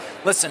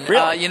 Listen,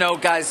 really? you know,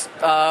 guys,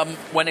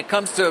 when it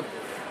comes to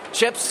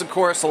chips, of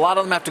course, a lot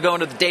of them have to go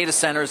into the data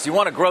centers. You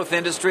want a growth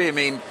industry? I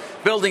mean,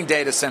 building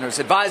data centers,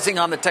 advising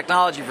on the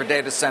technology for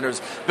data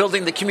centers,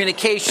 building the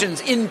communications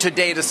into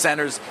data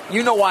centers.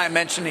 You know why I'm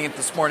mentioning it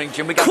this morning,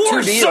 Jim. We got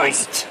two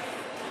deals.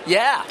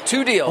 Yeah,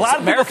 2 deals. A lot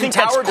of American people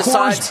think Tower that's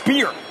decides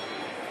beer.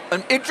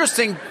 An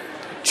interesting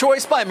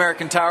choice by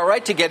American Tower,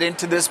 right, to get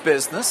into this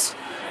business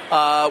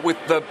with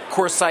the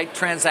CoreSite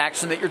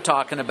transaction that you're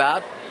talking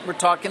about. We're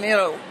talking, you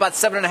know, about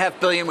 $7.5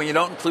 billion when you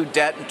don't include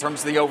debt in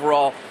terms of the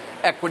overall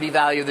equity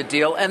value of the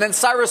deal. And then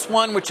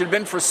CyrusOne, which had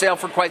been for sale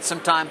for quite some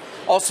time,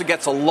 also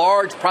gets a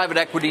large private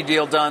equity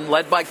deal done,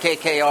 led by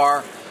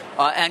KKR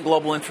and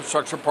Global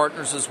Infrastructure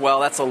Partners as well.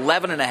 That's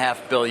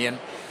 $11.5 billion.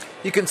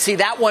 You can see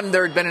that one,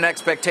 there had been an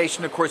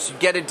expectation. Of course, you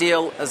get a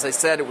deal. As I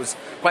said, it was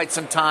quite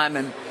some time.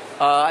 And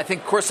I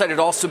think CoreSite had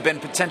also been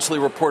potentially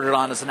reported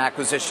on as an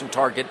acquisition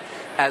target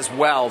as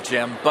well,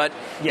 Jim. But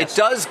It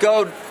does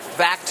go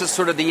back to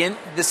sort of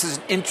this is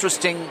an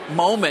interesting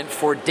moment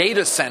for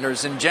data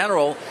centers in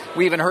general.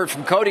 We even heard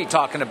from Cody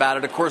talking about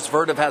it. Of course,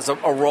 Vertiv has a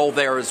role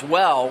there as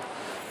well.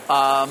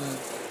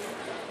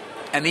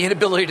 And the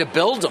inability to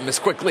build them as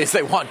quickly as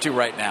they want to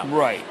right now.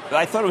 Right.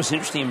 I thought it was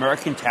interesting.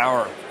 American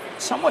Tower,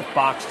 somewhat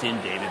boxed in,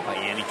 David, by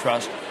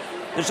antitrust.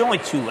 There's only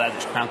 2 left.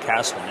 There's Crown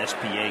Castle and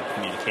SBA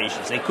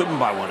Communications. They couldn't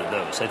buy one of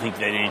those. I think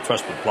that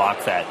antitrust would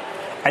block that.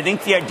 I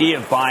think the idea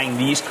of buying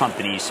these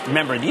companies,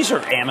 remember, these are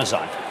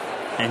Amazon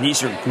and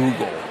these are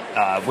Google.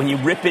 When you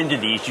rip into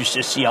these, you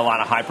just see a lot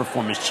of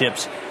high-performance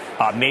chips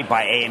made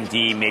by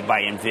AMD, made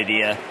by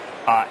NVIDIA.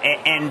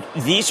 And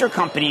these are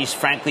companies,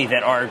 frankly,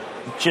 that are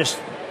just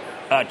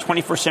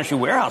 21st century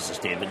warehouses,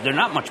 David. They're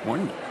not much more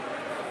than that.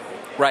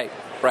 Right.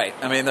 Right.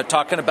 I mean, they're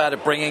talking about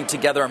it bringing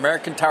together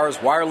American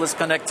Tower's wireless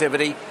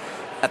connectivity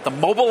at the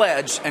mobile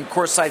edge and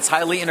CoreSite's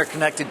highly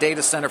interconnected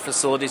data center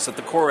facilities at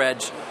the core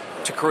edge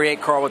to create,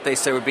 Carl, what they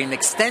say would be an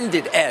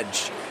extended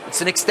edge.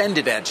 It's an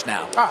extended edge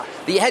now.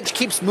 The edge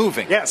keeps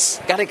moving.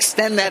 Yes. Got to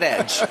extend that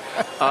edge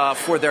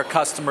for their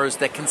customers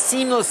that can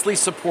seamlessly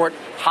support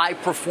high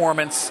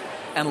performance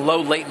and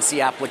low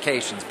latency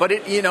applications. But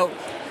it, you know,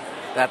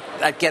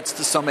 that gets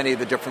to so many of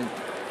the different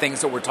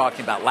things that we're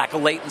talking about. Lack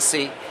of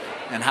latency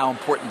and how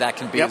important that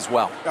can be as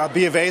well.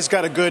 B of A's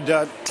got a good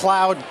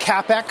cloud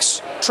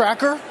CapEx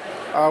tracker,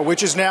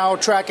 which is now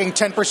tracking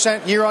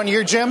 10%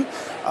 year-on-year, Jim.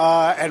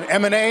 And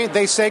M&A,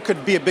 they say,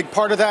 could be a big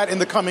part of that in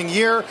the coming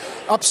year.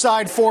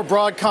 Upside for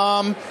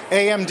Broadcom,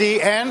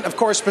 AMD, and, of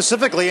course,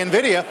 specifically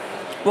NVIDIA.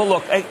 Well,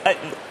 look,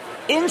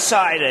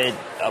 inside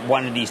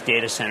one of these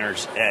data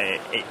centers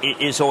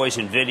is always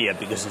NVIDIA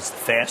because it's the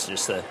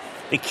fastest.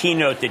 The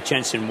keynote that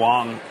Jensen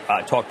Huang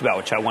talked about,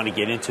 which I want to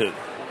get into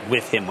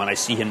with him when I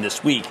see him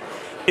this week,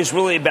 is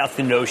really about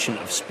the notion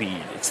of speed.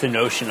 It's the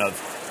notion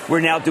of we're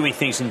now doing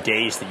things in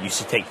days that used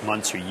to take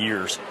months or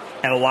years.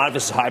 And a lot of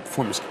this is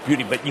high-performance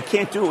computing, but you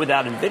can't do it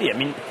without NVIDIA. I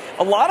mean,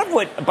 a lot of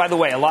what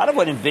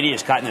NVIDIA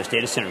has got in those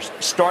data centers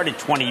started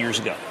 20 years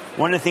ago.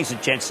 One of the things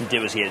that Jensen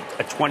did was he had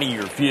a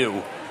 20-year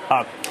view.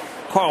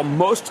 Carl,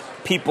 most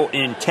people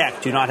in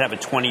tech do not have a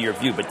 20-year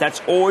view, but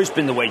that's always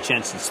been the way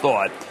Jensen's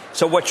thought.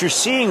 So what you're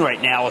seeing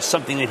right now is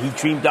something that he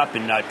dreamed up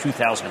in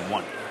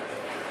 2001.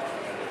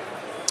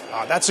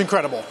 That's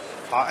incredible.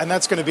 And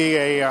that's going to be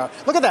a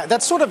look at that.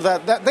 That's sort of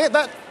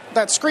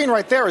that screen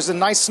right there is a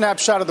nice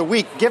snapshot of the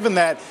week, given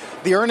that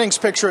the earnings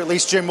picture, at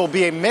least, Jim, will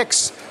be a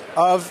mix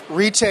of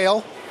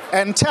retail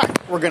and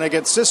tech. We're going to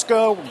get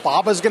Cisco,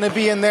 Baba's going to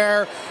be in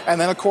there,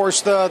 and then, of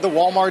course, the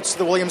Walmarts,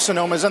 the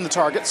Williams-Sonomas, and the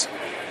Targets.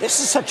 This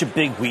is such a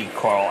big week,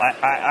 Carl.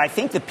 I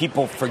think that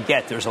people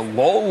forget there's a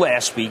lull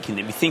last week, and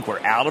we think we're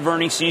out of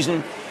earnings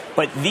season.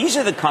 But these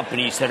are the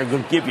companies that are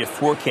going to give you a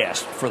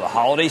forecast for the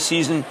holiday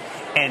season.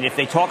 And if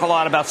they talk a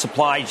lot about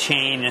supply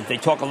chain, and if they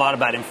talk a lot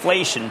about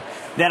inflation,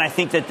 then I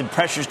think that the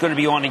pressure is going to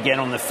be on again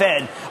on the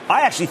Fed.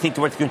 I actually think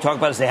that what they're going to talk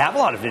about is they have a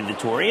lot of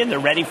inventory, and they're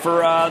ready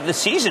for the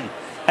season.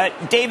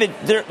 David,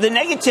 the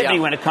negativity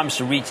when it comes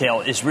to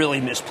retail is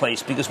really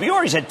misplaced because we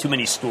always had too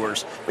many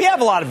stores. We have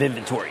a lot of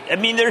inventory. I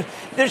mean,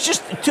 there's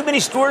just too many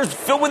stores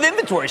filled with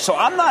inventory. So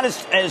I'm not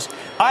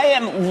I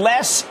am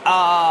less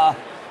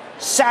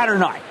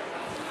saturnine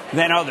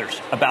than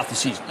others about the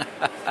season.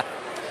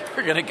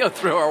 We're going to go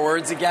through our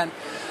words again.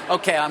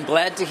 Okay, I'm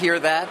glad to hear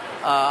that.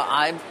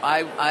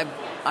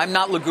 I'm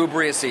not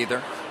lugubrious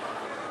either.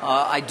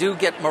 I do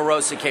get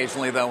morose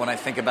occasionally, though, when I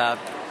think about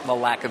the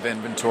lack of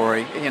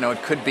inventory. You know,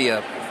 it could be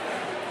a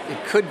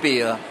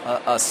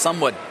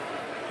somewhat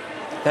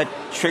that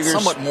triggers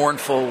somewhat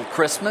mournful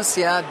Christmas.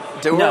 Yeah,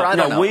 doer. I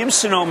don't know.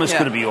 Williams-Sonoma is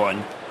going to be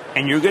on,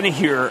 and you're going to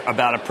hear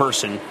about a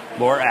person,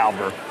 Laura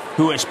Alber,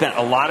 who has spent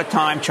a lot of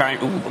time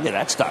trying. Ooh, look at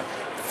that stock.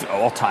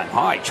 All-time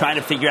high, trying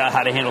to figure out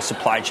how to handle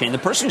supply chain. The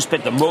person who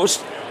spent the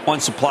most on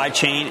supply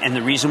chain, and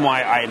the reason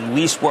why I'm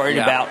least worried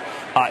about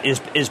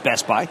is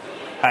Best Buy,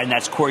 and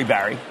that's Corey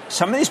Barry.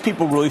 Some of these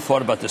people really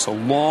thought about this a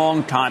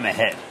long time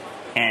ahead,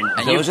 and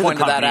those you've are the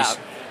pointed that companies. out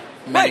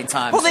many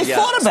times. Well, they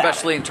thought about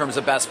especially in terms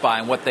of Best Buy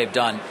and what they've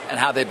done and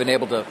how they've been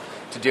able to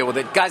deal with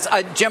it. Guys,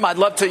 Jim, I'd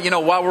love to,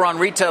 while we're on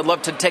retail, I'd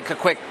love to take a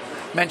quick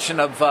mention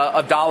of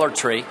Dollar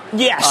Tree.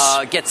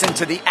 Yes. Gets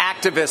into the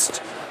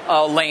activist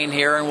lane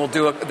here, and we'll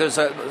do there's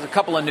a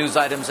couple of news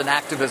items in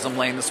activism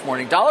lane this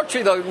morning. Dollar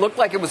Tree, though, looked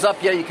like it was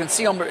up. Yeah, you can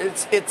see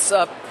it's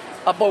up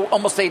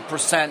almost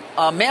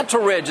 8%.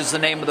 Mantle Ridge is the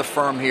name of the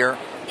firm here.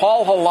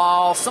 Paul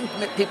Halal, some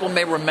people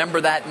may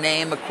remember that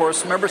name, of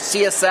course. Remember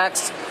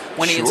CSX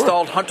when he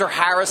installed Hunter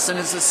Harrison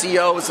as the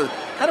CEO? It was a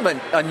kind of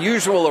an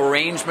unusual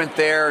arrangement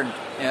there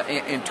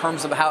in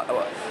terms of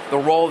how the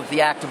role that the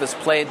activists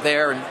played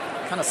there and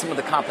kind of some of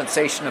the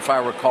compensation, if I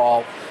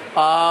recall.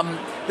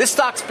 This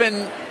stock's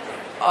been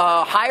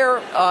higher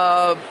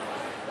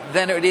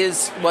than it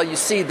is. Well, you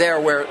see there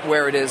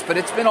where it is, but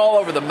it's been all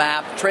over the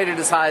map. Traded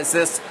as high as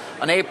this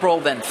in April,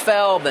 then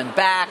fell, then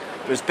back.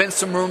 There's been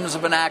some rumors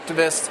of an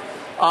activist.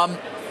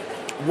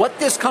 What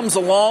this comes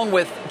along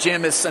with,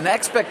 Jim, is an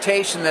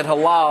expectation that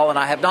Halal, and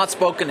I have not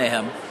spoken to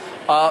him,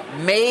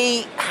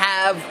 may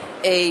have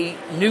a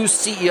new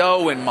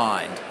CEO in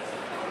mind.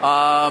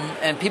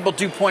 And people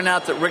do point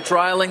out that Rich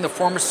Reiling, the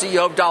former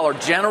CEO of Dollar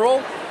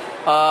General,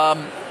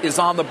 is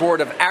on the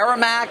board of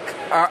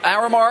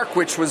Aramark,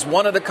 which was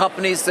one of the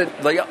companies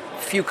that the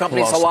few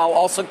companies Halal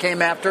also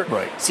came after.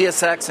 Right.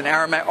 CSX and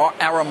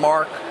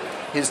Aramark,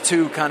 his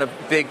two kind of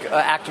big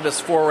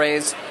activist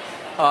forays.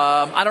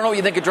 I don't know what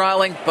you think of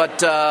Dreiling, but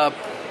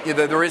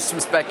there is some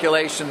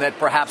speculation that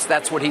perhaps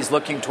that's what he's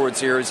looking towards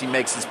here as he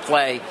makes his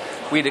play.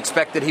 We'd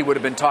expect that he would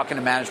have been talking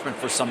to management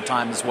for some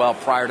time as well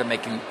prior to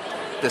making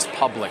this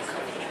public.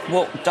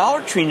 Well,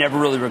 Dollar Tree never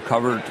really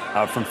recovered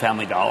from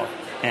Family Dollar,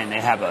 and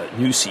they have a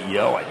new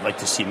CEO. I'd like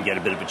to see him get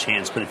a bit of a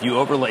chance. But if you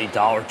overlay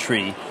Dollar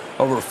Tree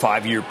over a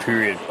 5-year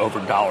period over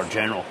Dollar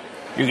General,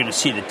 you're going to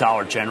see that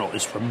Dollar General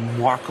is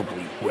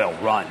remarkably well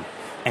run.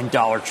 And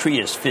Dollar Tree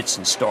is fits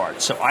and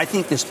starts. So I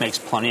think this makes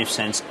plenty of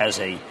sense as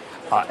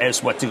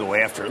what to go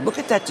after. Look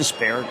at that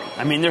disparity.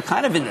 I mean, they're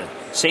kind of in the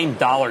same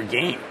dollar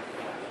game.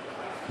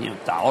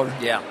 Dollar.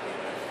 Yeah.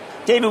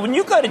 David, when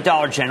you go to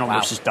Dollar General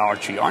versus Dollar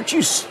Tree, aren't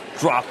you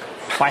struck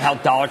by how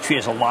Dollar Tree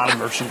has a lot of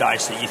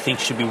merchandise that you think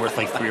should be worth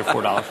like $3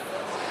 or $4?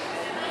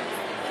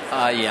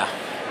 Yeah.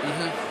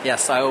 Mm-hmm.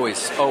 Yes, I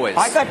always.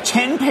 I got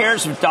 10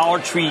 pairs of Dollar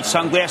Tree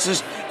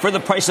sunglasses for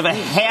the price of a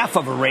half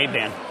of a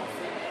Ray-Ban.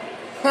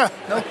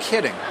 No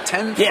kidding.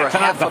 10 for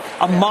half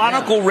a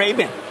monocle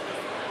Ray-Ban.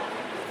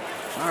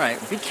 All right.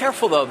 Be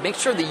careful though. Make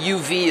sure the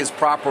UV is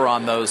proper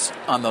on those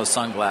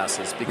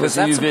sunglasses because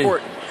that's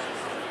important.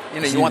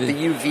 You want the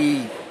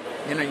UV.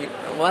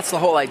 That's the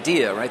whole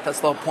idea, right? That's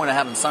the whole point of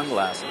having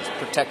sunglasses.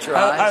 Protect your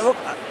eyes.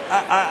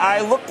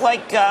 I look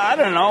like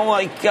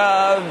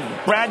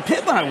Brad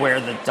Pitt when I wear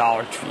the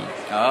Dollar Tree.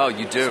 Oh,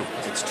 you do.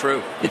 It's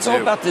true. It's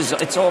all about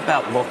It's all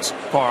about looks,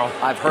 Carl.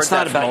 I've heard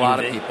that from a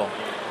lot of people.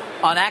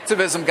 On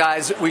activism,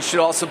 guys, we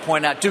should also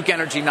point out Duke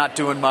Energy not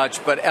doing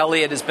much, but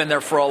Elliott has been there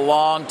for a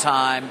long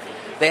time.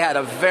 They had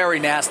a very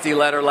nasty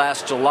letter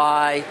last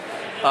July.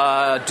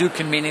 Duke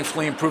can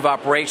meaningfully improve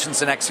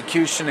operations and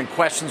execution, and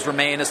questions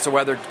remain as to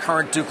whether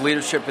current Duke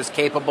leadership is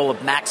capable of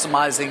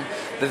maximizing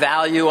the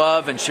value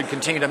of and should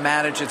continue to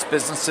manage its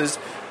businesses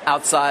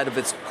outside of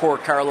its core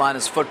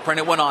Carolinas footprint.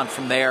 It went on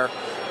from there.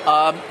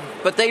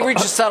 But they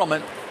reached a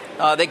settlement.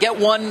 They get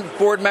one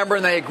board member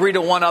and they agree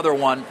to one other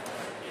one.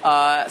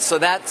 So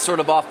that's sort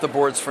of off the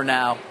boards for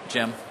now,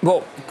 Jim.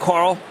 Well,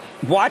 Carl,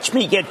 watch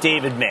me get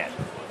David mad.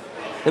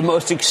 The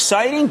most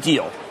exciting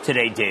deal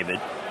today,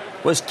 David,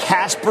 was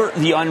Casper,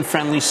 the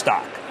unfriendly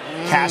stock.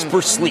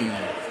 Casper Sleep.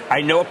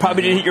 I know it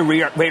probably didn't hit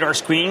your radar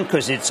screen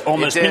because it's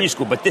almost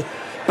minuscule. But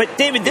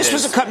David, this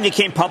was a company that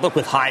came public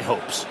with high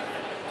hopes.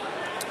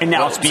 And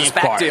now it's being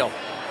acquired.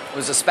 It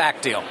was a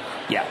SPAC deal.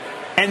 Yeah.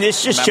 And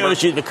this just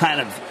shows you the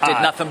kind of...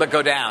 did nothing but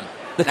go down.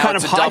 The now kind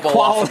it's of a high double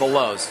quality, off of the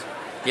lows.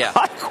 Yeah.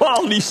 High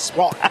quality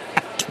SPAC.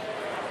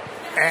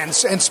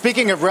 And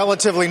speaking of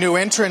relatively new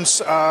entrants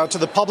to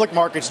the public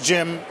markets,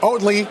 Jim,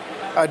 Oatly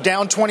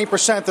down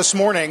 20% this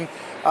morning.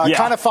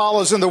 Kind of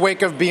follows in the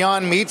wake of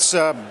Beyond Meat's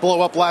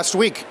blow up last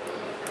week.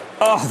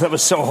 Oh, that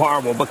was so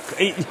horrible. But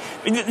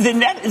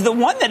the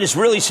one that is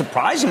really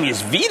surprising me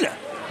is Vita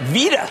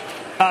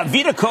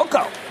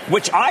Coco,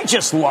 which I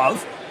just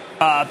love.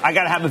 I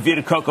got to have a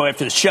Vita Coco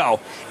after the show.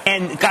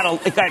 And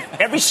got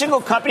every single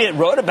company that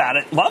wrote about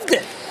it loved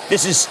it.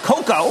 This is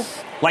Coco,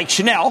 like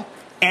Chanel,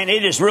 and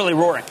it is really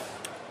roaring.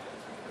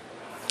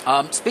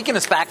 Speaking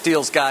of SPAC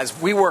deals, guys,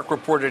 WeWork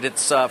reported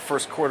its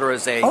first quarter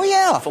as a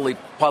fully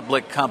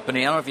public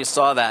company. I don't know if you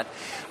saw that.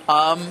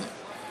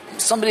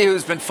 Somebody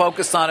who's been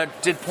focused on it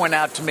did point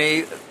out to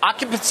me,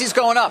 occupancy's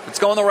going up. It's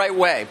going the right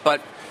way.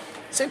 But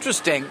it's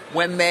interesting,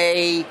 when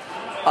they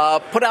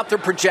put out their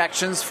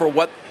projections for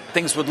what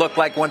things would look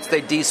like once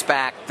they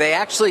de-SPAC, they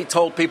actually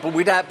told people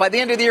by the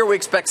end of the year, we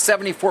expect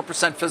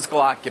 74% physical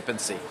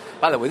occupancy.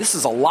 By the way, this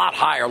is a lot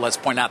higher, let's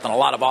point out, than a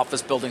lot of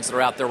office buildings that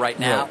are out there right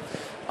now.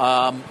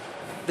 Yeah.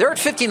 They're at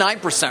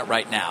 59%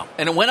 right now,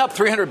 and it went up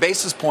 300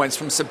 basis points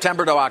from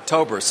September to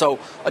October. So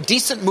a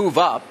decent move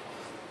up,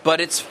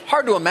 but it's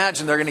hard to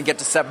imagine they're going to get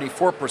to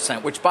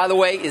 74%, which, by the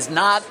way, is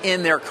not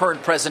in their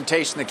current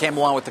presentation that came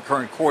along with the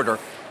current quarter.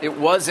 It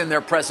was in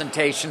their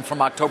presentation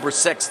from October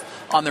 6th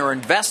on their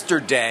investor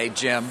day,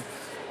 Jim.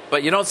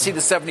 But you don't see the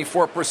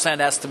 74%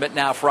 estimate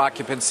now for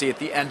occupancy at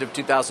the end of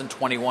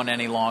 2021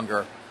 any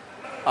longer.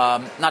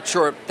 Not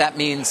sure if that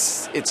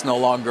means it's no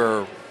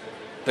longer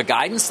the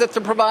guidance that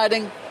they're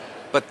providing,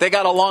 but they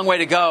got a long way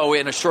to go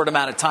in a short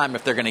amount of time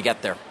if they're going to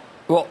get there.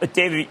 Well,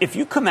 David, if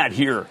you come out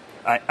here,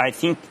 I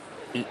think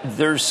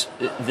there's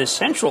the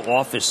central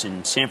office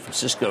in San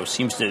Francisco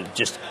seems to have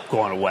just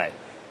gone away.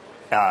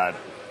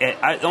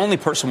 The only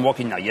person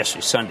walking now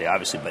yesterday, Sunday,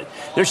 obviously, but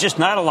there's just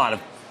not a lot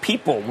of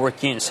people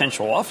working in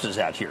central offices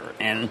out here.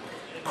 And,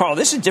 Carl,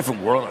 this is a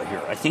different world out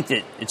here. I think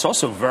that it's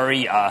also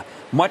very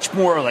much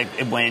more like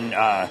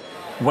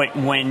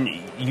when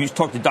you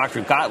talk to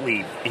Dr.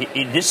 Gottlieb,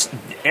 this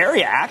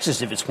area acts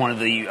as if it's one of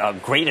the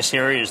greatest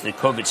areas that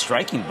COVID's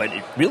striking, but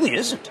it really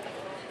isn't.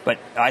 But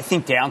I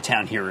think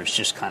downtown here has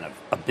just kind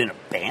of been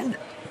abandoned.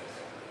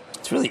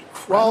 It's really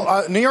incredible.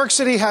 Well, New York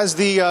City has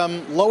the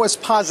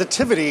lowest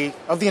positivity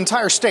of the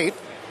entire state,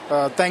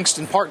 thanks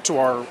in part to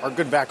our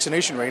good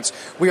vaccination rates.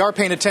 We are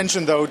paying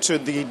attention, though, to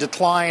the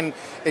decline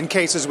in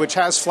cases, which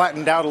has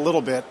flattened out a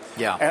little bit.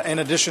 Yeah. In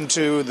addition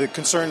to the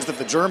concerns that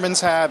the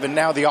Germans have and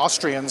now the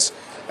Austrians,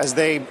 as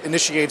they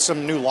initiate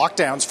some new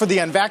lockdowns for the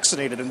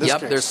unvaccinated in this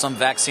case. There's some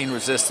vaccine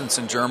resistance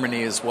in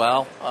Germany as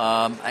well.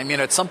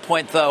 At some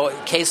point, though,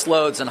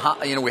 caseloads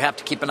and we have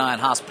to keep an eye on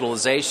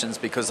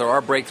hospitalizations because there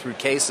are breakthrough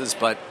cases,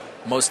 but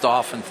most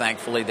often,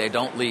 thankfully, they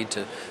don't lead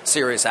to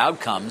serious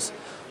outcomes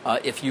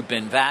if you've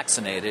been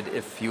vaccinated.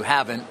 If you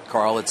haven't,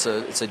 Carl, it's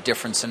a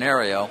different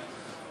scenario.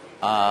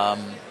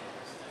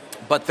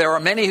 But there are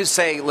many who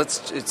say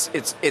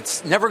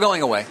it's never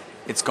going away.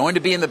 It's going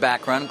to be in the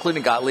background,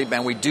 including Gottlieb,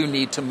 and we do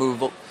need to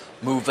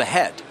move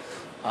ahead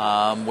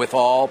with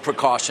all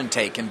precaution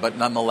taken, but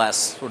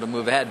nonetheless sort of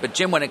move ahead. But,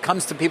 Jim, when it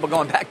comes to people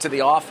going back to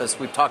the office,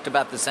 we've talked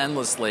about this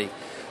endlessly.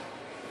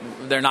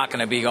 They're not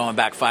going to be going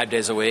back 5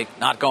 days a week,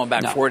 not going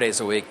back 4 days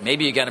a week.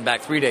 Maybe you get them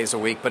back 3 days a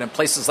week. But in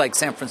places like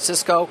San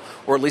Francisco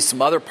or at least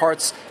some other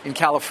parts in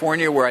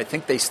California where I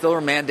think they still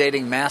are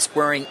mandating mask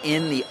wearing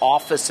in the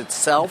office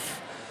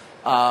itself,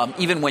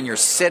 even when you're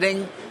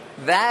sitting,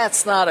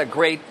 that's not a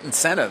great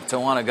incentive to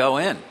want to go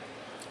in.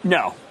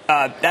 No.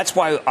 That's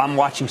why I'm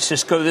watching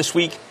Cisco this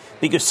week,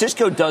 because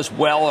Cisco does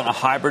well in a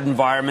hybrid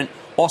environment.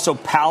 Also,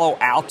 Palo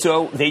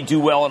Alto, they do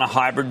well in a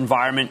hybrid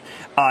environment.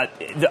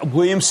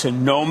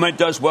 Williams-Sonoma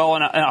does well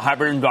in a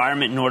hybrid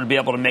environment in order to be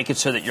able to make it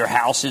so that your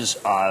house is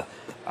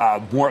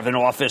more of an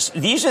office.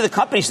 These are the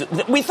companies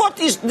that we thought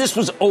this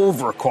was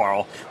over,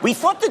 Carl. We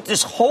thought that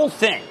this whole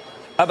thing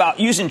about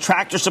using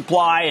Tractor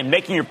Supply and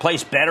making your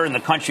place better in the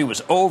country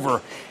was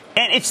over.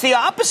 And it's the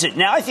opposite.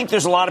 Now I think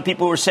there's a lot of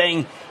people who are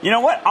saying, you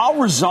know what, I'll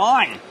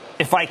resign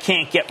if I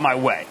can't get my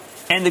way.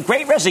 And the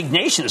Great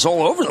Resignation is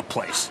all over the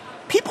place.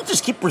 People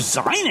just keep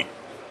resigning.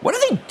 What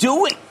are they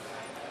doing?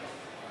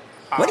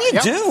 What do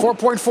you do?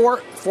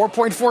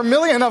 4.4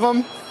 million of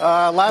them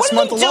last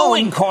month alone. What are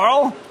they doing,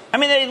 Carl? I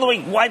mean,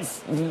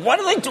 what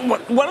are they doing?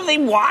 What are they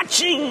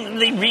watching?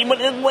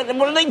 What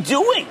are they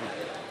doing?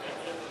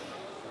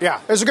 Yeah,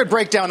 there's a good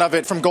breakdown of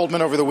it from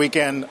Goldman over the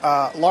weekend,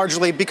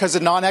 largely because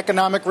of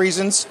non-economic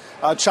reasons,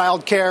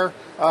 child care,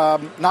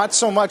 not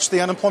so much the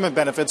unemployment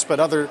benefits,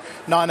 but other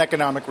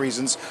non-economic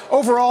reasons.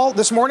 Overall,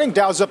 this morning,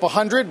 Dow's up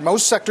 100.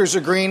 Most sectors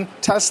are green.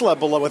 Tesla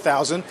below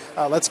 1,000.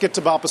 Let's get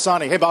to Bob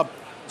Pisani. Hey, Bob.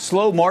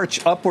 Slow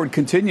march upward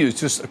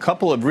continues, just a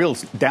couple of real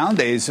down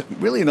days,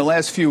 really in the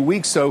last few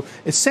weeks. So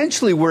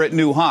essentially we're at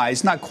new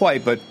highs, not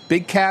quite, but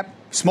big cap,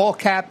 small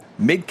cap,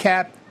 mid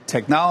cap,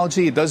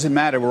 technology, it doesn't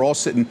matter. We're all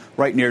sitting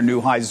right near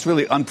new highs. It's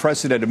really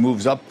unprecedented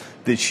moves up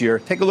this year.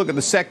 Take a look at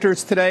the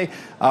sectors today.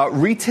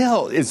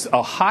 Retail is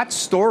a hot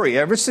story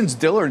ever since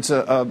Dillard's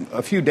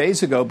a few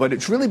days ago, but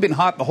it's really been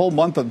hot the whole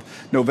month of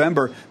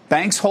November.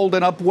 Banks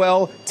holding up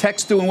well.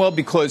 Tech's doing well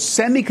because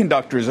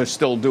semiconductors are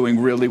still doing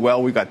really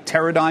well. We've got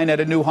Teradyne at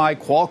a new high.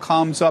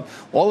 Qualcomm's up.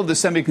 All of the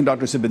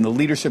semiconductors have been the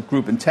leadership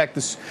group in tech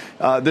this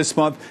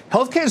month.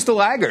 Healthcare is the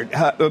laggard.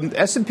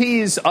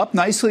 S&P is up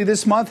nicely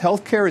this month.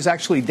 Healthcare is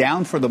actually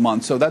down for the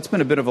month, so that's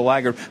been a bit of a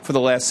laggard for the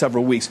last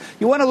several weeks.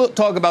 You want to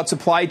talk about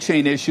supply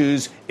chain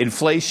issues,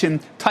 inflation.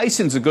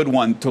 Tyson's a good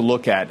one to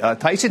look at.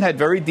 Tyson had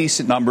very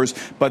decent numbers,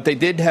 but they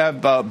did have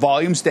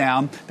volumes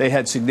down. They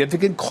had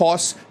significant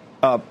cost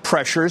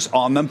pressures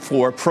on them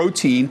for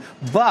protein,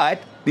 but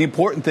the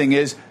important thing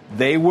is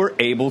they were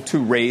able to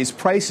raise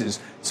prices.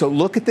 So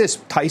look at this.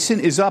 Tyson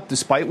is up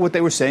despite what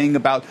they were saying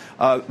about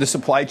the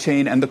supply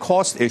chain and the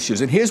cost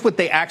issues. And here's what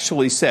they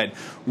actually said.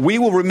 We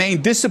will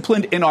remain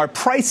disciplined in our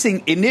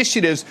pricing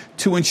initiatives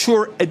to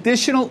ensure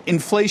additional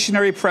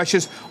inflationary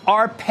pressures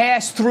are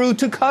passed through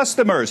to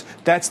customers.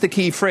 That's the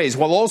key phrase.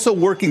 While also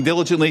working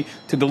diligently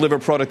to deliver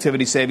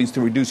productivity savings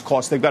to reduce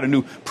costs. They've got a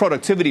new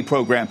productivity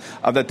program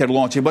that they're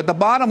launching. But the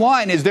bottom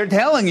line is they're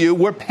telling you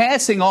we're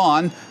passing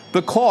on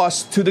the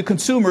cost to the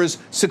consumers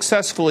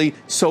successfully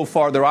so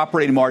far. Their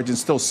operating margin is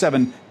still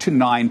 7 to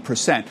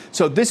 9%.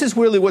 So this is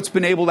really what's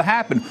been able to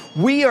happen.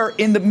 We are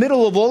in the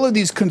middle of all of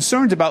these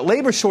concerns about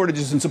labor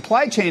shortages and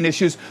supply chain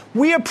issues.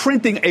 We are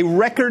printing a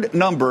record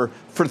number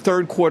for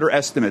third quarter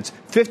estimates,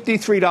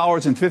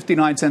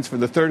 $53.59 for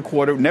the third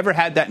quarter. Never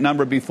had that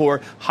number before,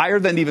 higher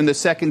than even the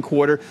second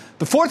quarter.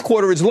 The fourth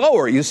quarter is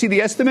lower. You see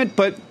the estimate,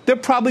 but they're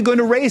probably going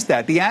to raise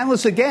that. The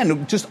analysts,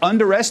 again, just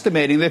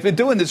underestimating. They've been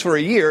doing this for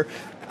a year.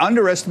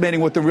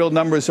 Underestimating what the real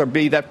numbers are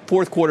be. That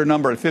fourth quarter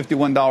number at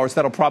 $51,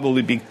 that'll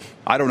probably be,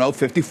 I don't know,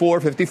 54,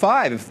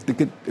 55. If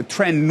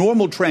the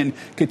normal trend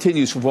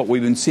continues from what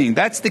we've been seeing.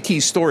 That's the key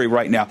story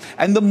right now.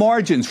 And the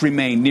margins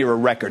remain near a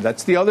record.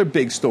 That's the other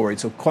big story.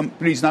 So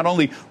companies, not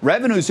only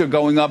revenues are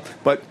going up,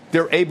 but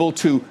they're able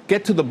to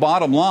get to the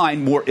bottom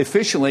line more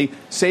efficiently,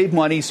 save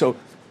money. So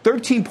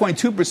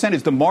 13.2%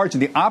 is the margin,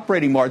 the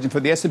operating margin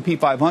for the S&P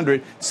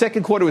 500.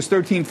 Second quarter was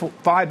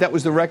 13.5. That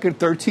was the record,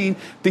 13.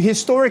 The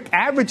historic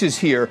averages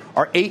here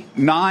are 8,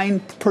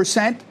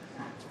 9%.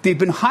 They've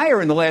been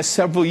higher in the last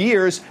several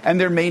years, and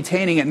they're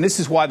maintaining it. And this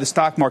is why the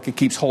stock market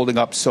keeps holding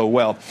up so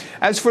well.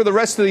 As for the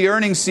rest of the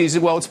earnings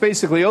season, well, it's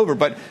basically over.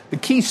 But the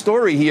key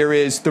story here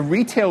is the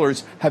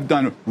retailers have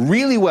done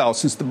really well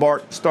since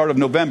the start of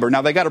November.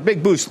 Now, they got a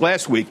big boost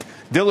last week.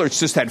 Dillard's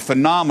just had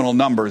phenomenal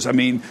numbers. I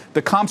mean,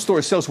 the comp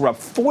store sales were up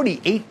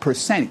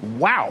 48%.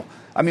 Wow.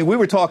 I mean, we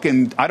were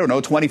talking,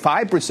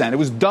 25%. It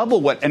was double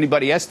what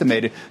anybody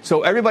estimated.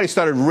 So everybody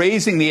started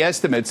raising the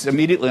estimates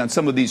immediately on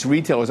some of these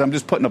retailers. I'm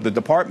just putting up the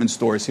department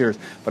stores here,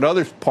 but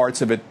other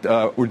parts of it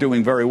were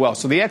doing very well.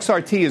 So the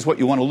XRT is what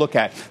you want to look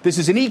at. This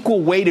is an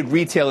equal-weighted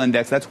retail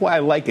index. That's why I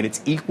like it.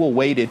 It's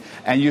equal-weighted,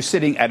 and you're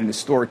sitting at an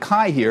historic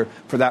high here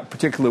for that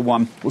particular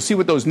one. We'll see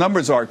what those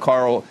numbers are,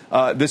 Carl,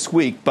 this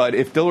week. But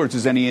if Dillard's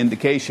is any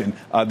indication,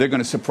 they're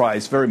going to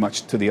surprise very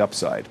much to the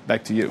upside.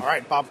 Back to you. All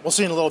right, Bob. We'll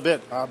see you in a little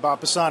bit.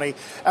 Bob Pisani.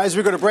 As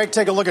we go to break,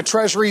 take a look at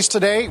treasuries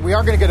today. We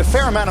are going to get a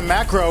fair amount of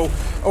macro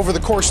over the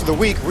course of the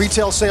week.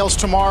 Retail sales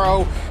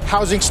tomorrow,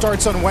 housing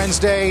starts on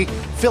Wednesday,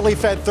 Philly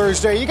Fed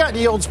Thursday. You got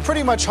yields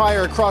pretty much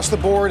higher across the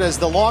board as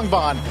the long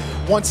bond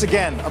once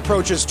again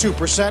approaches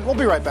 2%. We'll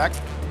be right back.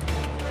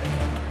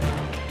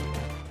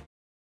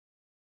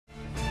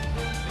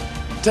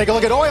 Take a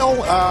look at oil,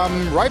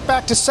 right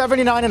back to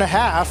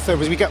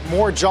 79.5. We got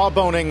more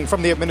jawboning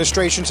from the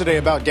administration today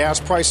about gas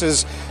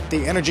prices.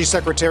 The energy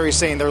secretary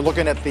saying they're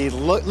looking at the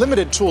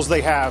limited tools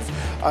they have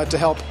to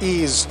help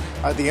ease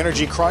the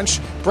energy crunch.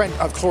 Brent,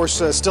 of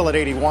course, still at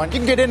 81. You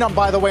can get in on,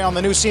 by the way, on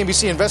the new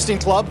CNBC Investing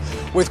Club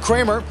with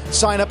Cramer.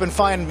 Sign up and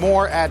find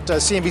more at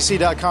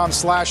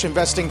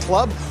cnbc.com/investing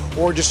club,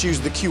 or just use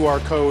the QR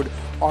code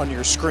on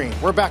your screen.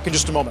 We're back in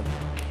just a moment.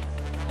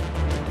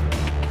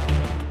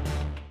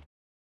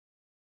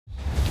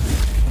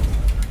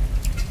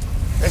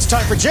 It's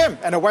time for Jim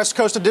and a West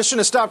Coast edition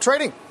of Stop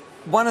Trading.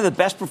 One of the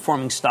best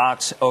performing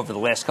stocks over the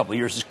last couple of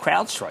years is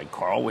CrowdStrike,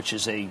 Carl, which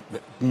is a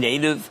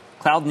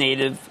cloud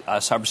native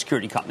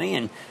cybersecurity company.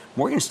 And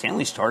Morgan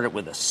Stanley started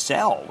with a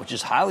sell, which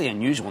is highly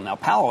unusual. Now,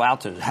 Palo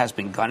Alto has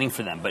been gunning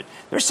for them, but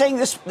they're saying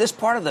this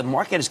part of the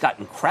market has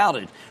gotten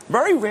crowded.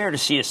 Very rare to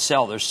see a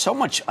sell. There's so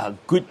much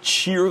good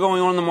cheer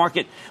going on in the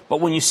market.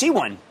 But when you see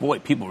one, boy,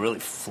 people really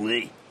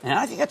flee. And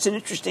I think that's an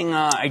interesting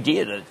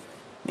idea to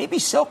maybe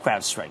sell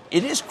CrowdStrike.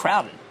 It is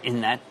crowded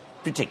in that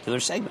particular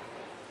segment.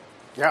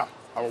 Yeah.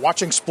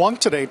 Watching Splunk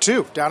today,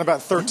 too, down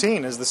about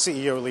 13 as the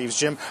CEO leaves,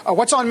 Jim.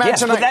 What's on Matt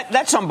tonight? But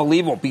that's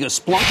unbelievable because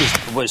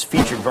Splunk was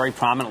featured very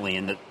prominently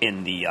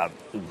in the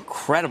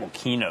incredible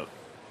keynote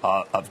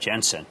of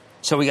Jensen.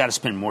 So we got to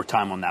spend more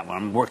time on that one.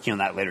 I'm working on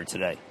that later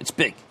today. It's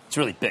big. It's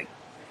really big.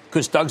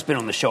 Because Doug's been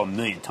on the show a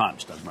million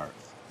times, Doug Murray.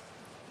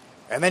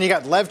 And then you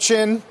got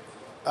Levchin,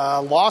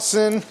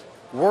 Lawson,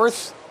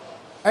 Worth,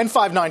 and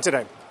Five9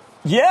 today.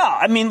 Yeah,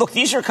 I mean, look,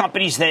 these are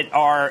companies that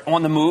are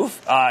on the move.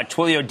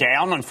 Twilio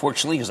down,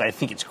 unfortunately, because I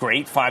think it's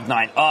great.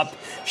 Five9 up.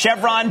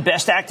 Chevron,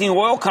 best acting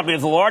oil company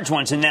of the large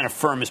ones, and then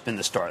Affirm has been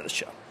the star of the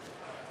show.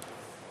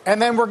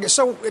 And then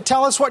so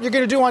tell us what you're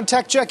going to do on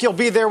Tech Check. You'll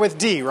be there with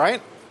D,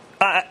 right?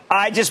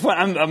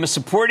 I'm a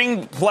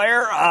supporting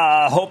player,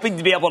 hoping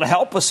to be able to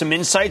help with some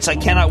insights. I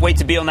cannot wait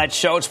to be on that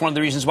show. It's one of the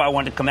reasons why I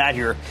wanted to come out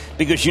here,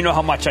 because you know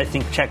how much I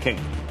think Tech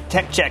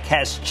Check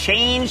has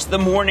changed the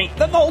morning,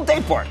 the whole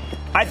day part.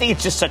 I think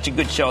it's just such a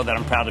good show that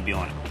I'm proud to be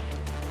on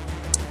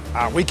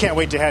it. We can't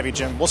wait to have you,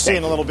 Jim. We'll see you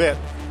in a little bit.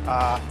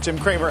 Jim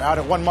Cramer out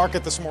at One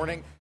Market this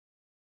morning.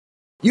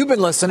 You've been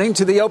listening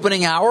to the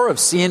opening hour of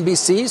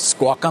CNBC's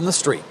Squawk on the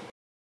Street.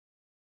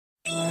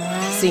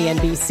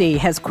 CNBC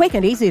has quick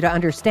and easy to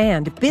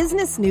understand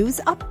business news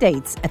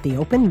updates at the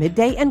open,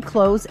 midday, and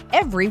close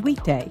every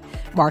weekday.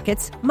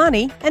 Markets,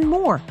 money, and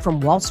more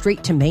from Wall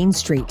Street to Main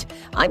Street.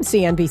 I'm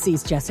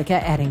CNBC's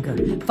Jessica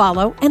Ettinger.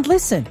 Follow and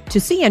listen to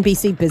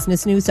CNBC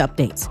Business News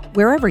Updates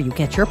wherever you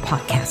get your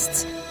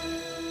podcasts.